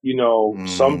that,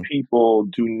 some Mm, people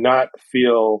do not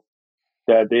feel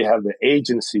that they have the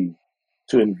agency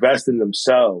to invest in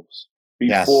themselves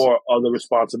yes. before other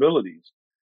responsibilities.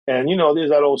 And, there's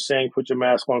that old saying, put your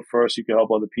mask on first, you can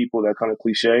help other people, that kind of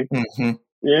cliche. Hmm.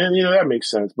 Yeah, that makes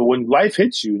sense. But when life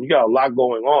hits you and you got a lot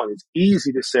going on, it's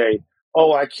easy to say,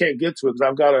 "Oh, I can't get to it because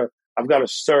I've got to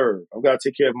serve. I've got to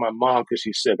take care of my mom because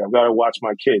she's sick. I've got to watch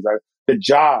my kids.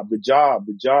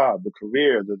 The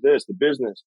career, the this, the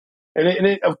business."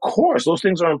 Of course, those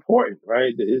things are important,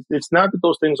 right? It's not that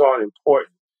those things aren't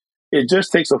important. It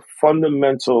just takes a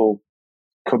fundamental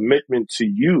commitment to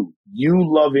you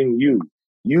loving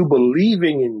you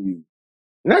believing in you.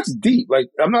 And that's deep. Like,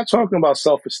 I'm not talking about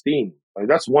self esteem. Like,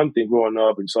 that's one thing growing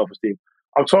up and self esteem.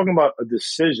 I'm talking about a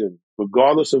decision,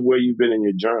 regardless of where you've been in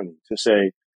your journey, to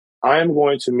say, I am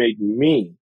going to make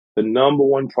me the number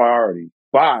one priority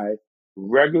by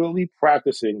regularly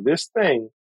practicing this thing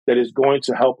that is going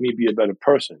to help me be a better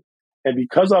person. And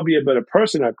because I'll be a better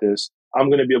person at this, I'm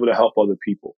going to be able to help other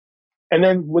people. And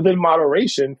then within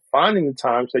moderation, finding the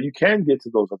times that you can get to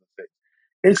those other things.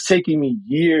 It's taking me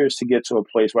years to get to a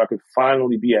place where I could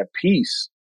finally be at peace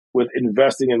with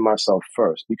investing in myself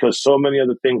first because so many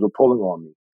other things were pulling on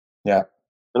me. Yeah.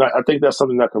 And I think that's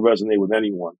something that can resonate with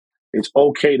anyone. It's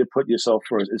okay to put yourself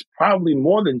first. It's probably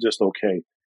more than just okay.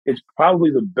 It's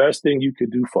probably the best thing you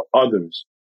could do for others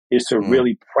is to Mm,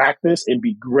 really practice and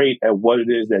be great at what it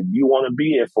is that you want to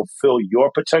be and fulfill your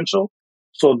potential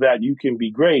so that you can be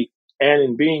great. And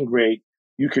in being great,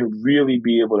 you can really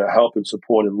be able to help and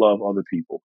support and love other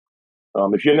people.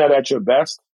 If you're not at your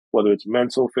best, whether it's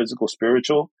mental, physical,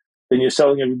 spiritual, then you're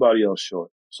selling everybody else short.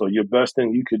 So your best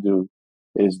thing you could do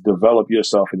is develop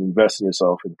yourself and invest in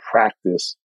yourself and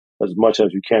practice as much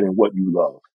as you can in what you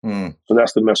love. mm. So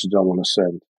that's the message I want to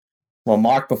send. Well,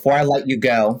 Mark, before I let you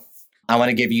go, I want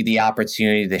to give you the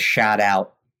opportunity to shout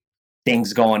out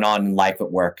things going on in life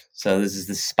at work. So this is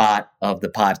the spot of the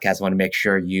podcast. I want to make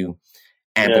sure you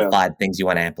Yeah. amplify the things you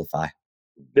want to amplify.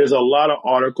 There's a lot of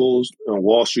articles in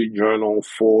Wall Street Journal,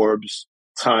 Forbes,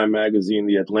 Time Magazine,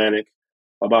 The Atlantic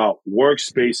about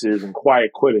workspaces and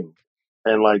quiet quitting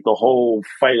and like the whole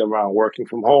fight around working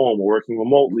from home or working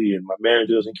remotely and my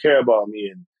manager doesn't care about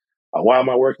me and why am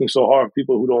I working so hard for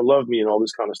people who don't love me and all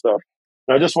this kind of stuff.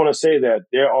 And I just want to say that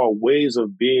there are ways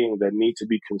of being that need to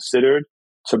be considered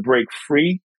to break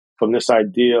free from this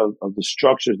idea of the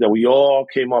structures that we all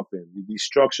came up in, these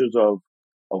structures of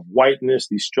whiteness,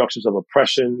 these structures of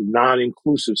oppression,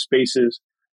 non-inclusive spaces.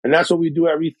 And that's what we do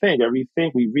everything.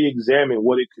 Everything we re-examine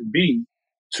what it could be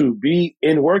to be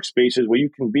in workspaces where you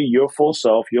can be your full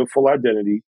self, your full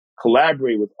identity,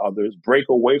 collaborate with others, break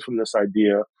away from this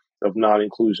idea of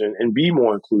non-inclusion and be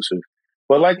more inclusive.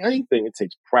 But like anything, it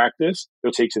takes practice,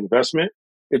 it takes investment,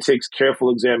 It takes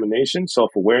careful examination,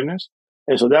 self-awareness.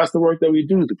 And so that's the work that we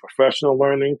do through professional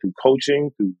learning, through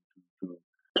coaching, through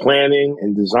planning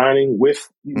and designing with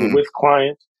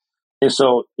clients. And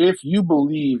so if you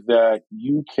believe that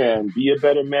you can be a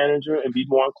better manager and be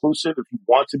more inclusive, if you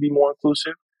want to be more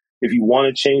inclusive, if you want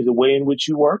to change the way in which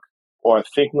you work or are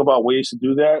thinking about ways to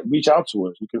do that, reach out to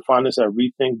us. You can find us at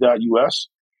rethink.us.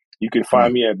 You can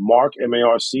find me at Marc,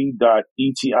 M-A-R-C dot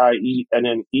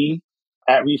E-T-I-E-N-N-E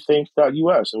at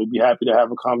rethink.us. And we'd be happy to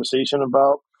have a conversation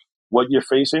about what you're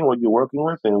facing, what you're working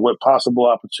with, and what possible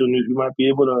opportunities we might be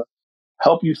able to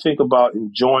help you think about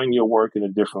enjoying your work in a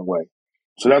different way.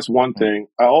 So that's one thing.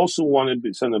 I also wanted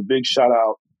to send a big shout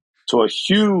out to a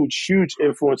huge, huge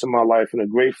influence in my life and a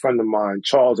great friend of mine,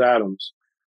 Charles Adams,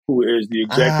 who is the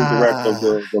executive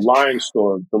director of the Lion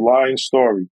Story. The Lion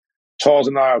Story. Charles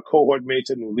and I are cohort mates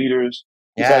and new leaders.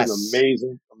 He's had an Yes.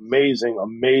 amazing, amazing,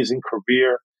 amazing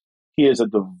career. He is a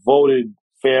devoted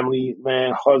family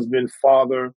man, husband,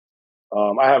 father.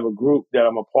 I have a group that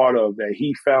I'm a part of that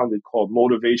he founded called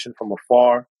Motivation from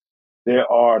Afar.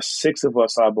 There are 6 of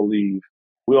us, I believe.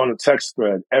 We're on a text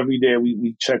thread. Every day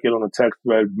we check in on a text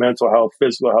thread, mental health,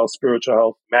 physical health, spiritual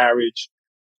health, marriage,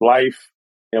 life,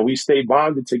 and we stay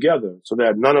bonded together so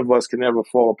that none of us can ever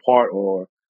fall apart or,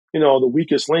 the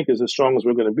weakest link is as strong as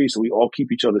we're going to be. So we all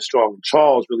keep each other strong.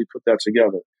 Charles really put that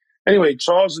together. Anyway,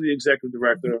 Charles is the executive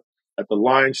director at the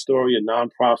Lion Story, a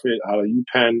nonprofit out of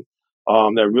UPenn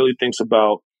that really thinks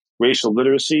about racial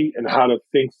literacy and how to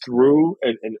think through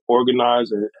and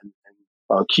organize and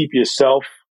keep yourself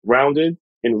rounded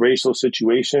in racial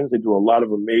situations. They do a lot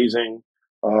of amazing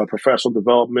professional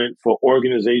development for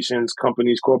organizations,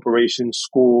 companies, corporations,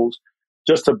 schools,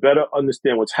 just to better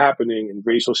understand what's happening in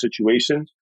racial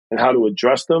situations and how to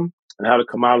address them and how to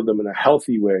come out of them in a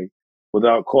healthy way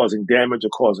without causing damage or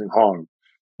causing harm.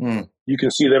 You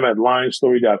can see them at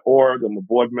lionstory.org. I'm a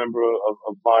board member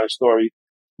of Lion Story,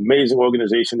 amazing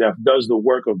organization that does the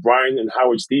work of Brian and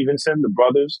Howard Stevenson, the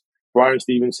brothers. Brian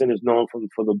Stevenson is known from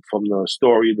the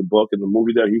story, the book, and the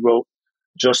movie that he wrote,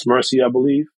 Just Mercy, I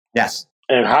believe. Yes.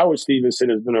 And Howard Stevenson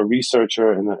has been a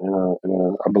researcher and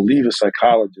I believe a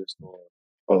psychologist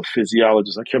or a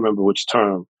physiologist. I can't remember which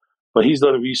term, but he's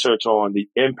done research on the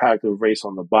impact of race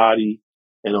on the body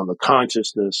and on the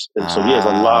consciousness. And so he has a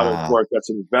lot of work that's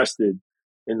invested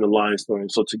in the Lion Story.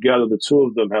 And so together, the two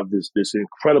of them have this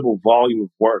incredible volume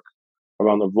of work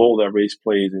around the role that race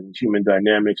plays in human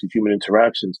dynamics and human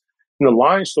interactions. And the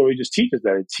Lion Story just teaches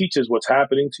that. It teaches what's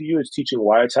happening to you. It's teaching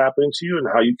why it's happening to you and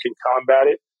how you can combat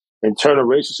it and turn a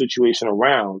racial situation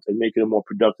around and make it a more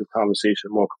productive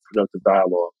conversation, more productive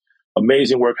dialogue.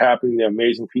 Amazing work happening. There are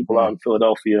amazing people out in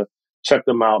Philadelphia. Check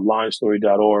them out,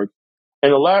 lionstory.org.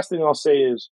 And the last thing I'll say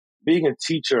is being a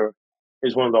teacher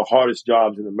is one of the hardest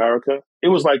jobs in America. It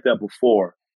was like that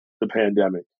before the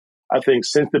pandemic. I think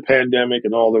since the pandemic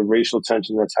and all the racial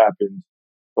tension that's happened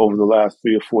over the last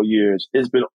 3 or 4 years, it's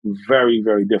been very,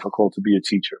 very difficult to be a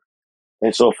teacher.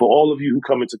 And so for all of you who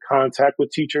come into contact with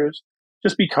teachers,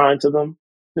 just be kind to them.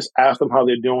 Just ask them how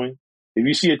they're doing. If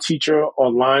you see a teacher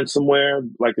online somewhere,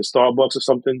 like a Starbucks or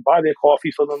something, buy their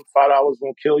coffee for them. $5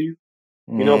 won't kill you.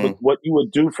 But what you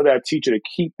would do for that teacher to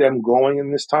keep them going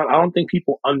in this time, I don't think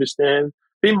people understand.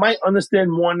 They might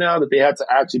understand more now that they had to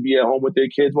actually be at home with their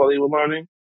kids while they were learning.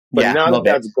 But now that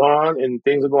that's gone and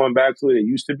things are going back to where they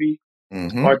used to be,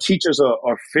 our teachers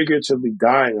are figuratively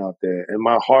dying out there. And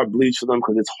my heart bleeds for them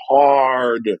because it's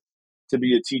hard to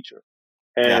be a teacher.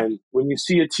 And when you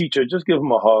see a teacher, just give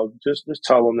them a hug. Just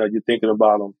tell them that you're thinking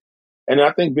about them. And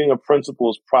I think being a principal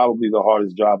is probably the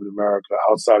hardest job in America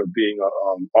outside of being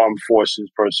a armed forces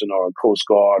person or a Coast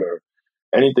Guard or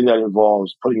anything that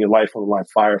involves putting your life on the line,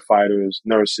 firefighters,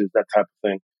 nurses, that type of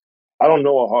thing. I don't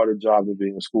know a harder job than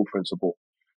being a school principal.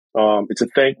 It's a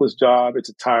thankless job. It's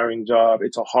a tiring job.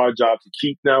 It's a hard job to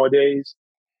keep nowadays.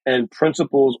 And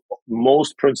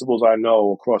most principals I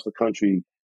know across the country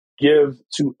give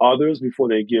to others before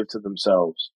they give to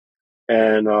themselves.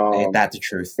 And Ain't that the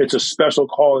truth? it's a special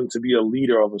calling to be a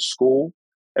leader of a school,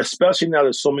 especially now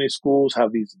that so many schools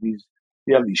have these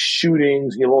you have these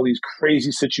shootings, you have all these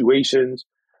crazy situations.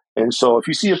 And so if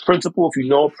you see a principal, if you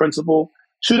know a principal,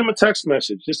 shoot them a text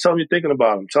message. Just tell them you're thinking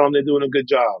about them. Tell them they're doing a good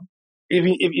job.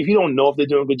 Even if you don't know if they're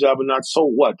doing a good job or not, so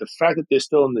what? The fact that they're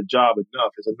still in the job is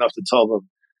enough to tell them,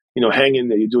 hang in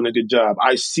there. You're doing a good job.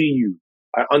 I see you.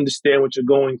 I understand what you're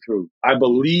going through. I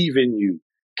believe in you.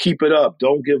 Keep it up.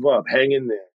 Don't give up. Hang in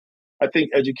there. I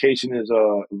think education is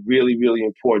a really, really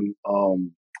important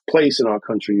place in our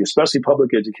country, especially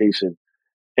public education.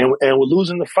 And we're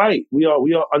losing the fight. We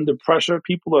are under pressure.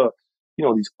 People are,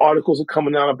 these articles are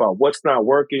coming out about what's not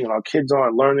working and our kids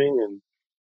aren't learning. And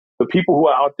the people who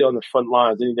are out there on the front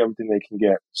lines, they need everything they can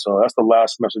get. So that's the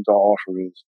last message I'll offer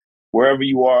is wherever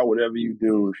you are, whatever you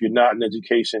do, if you're not in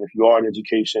education, if you are in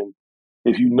education,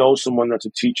 if you know someone that's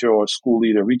a teacher or a school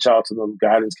leader, reach out to them,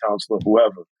 guidance counselor,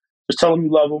 whoever. Just tell them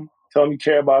you love them, tell them you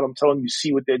care about them, tell them you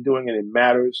see what they're doing and it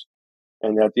matters.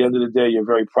 And at the end of the day, you're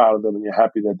very proud of them and you're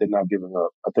happy that they're not giving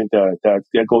up. I think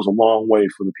that goes a long way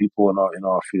for the people in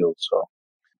our field. So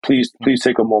please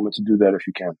take a moment to do that if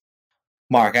you can.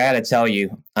 Marc, I got to tell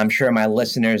you, I'm sure my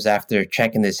listeners, after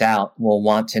checking this out, will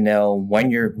want to know when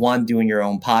you're doing your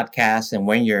own podcast and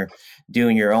when you're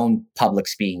doing your own public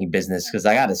speaking business. Because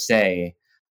I got to say,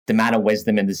 the amount of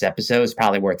wisdom in this episode is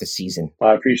probably worth a season.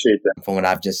 I appreciate that. From what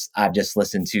I've just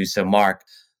listened to. So, Marc,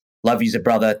 love you as a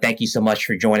brother. Thank you so much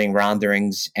for joining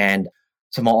Rounderings. And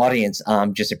to my audience,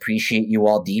 just appreciate you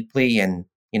all deeply and,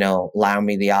 allowing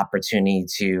me the opportunity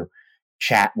to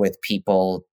chat with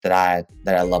people that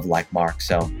I love like Marc.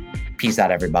 So peace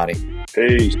out, everybody.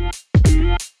 Peace.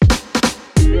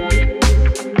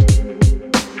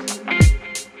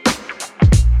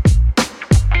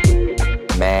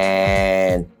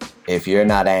 Man, if you're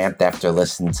not amped after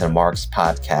listening to Marc's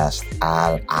podcast,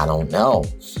 I don't know.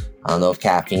 I don't know if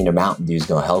caffeine or Mountain Dew is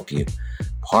going to help you.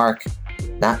 Marc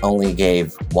not only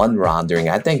gave one Roundering,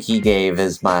 I think he gave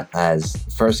as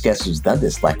first guest who's done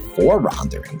this, like 4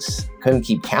 Rounderings. Couldn't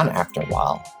keep count after a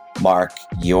while. Marc,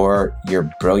 your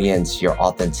brilliance, your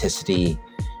authenticity,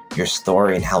 your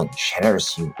story, and how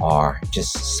generous you are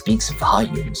just speaks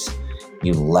volumes.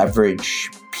 You leverage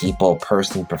people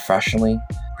personally, professionally,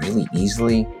 really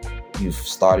easily. You've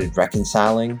started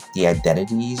reconciling the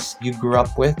identities you grew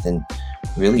up with and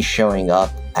really showing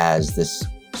up as this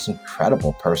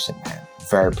incredible person, man.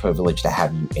 Very privileged to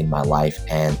have you in my life.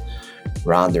 And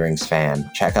Rounderings fam,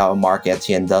 check out what Marc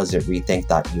Etienne does at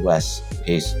rethink.us.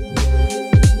 Peace.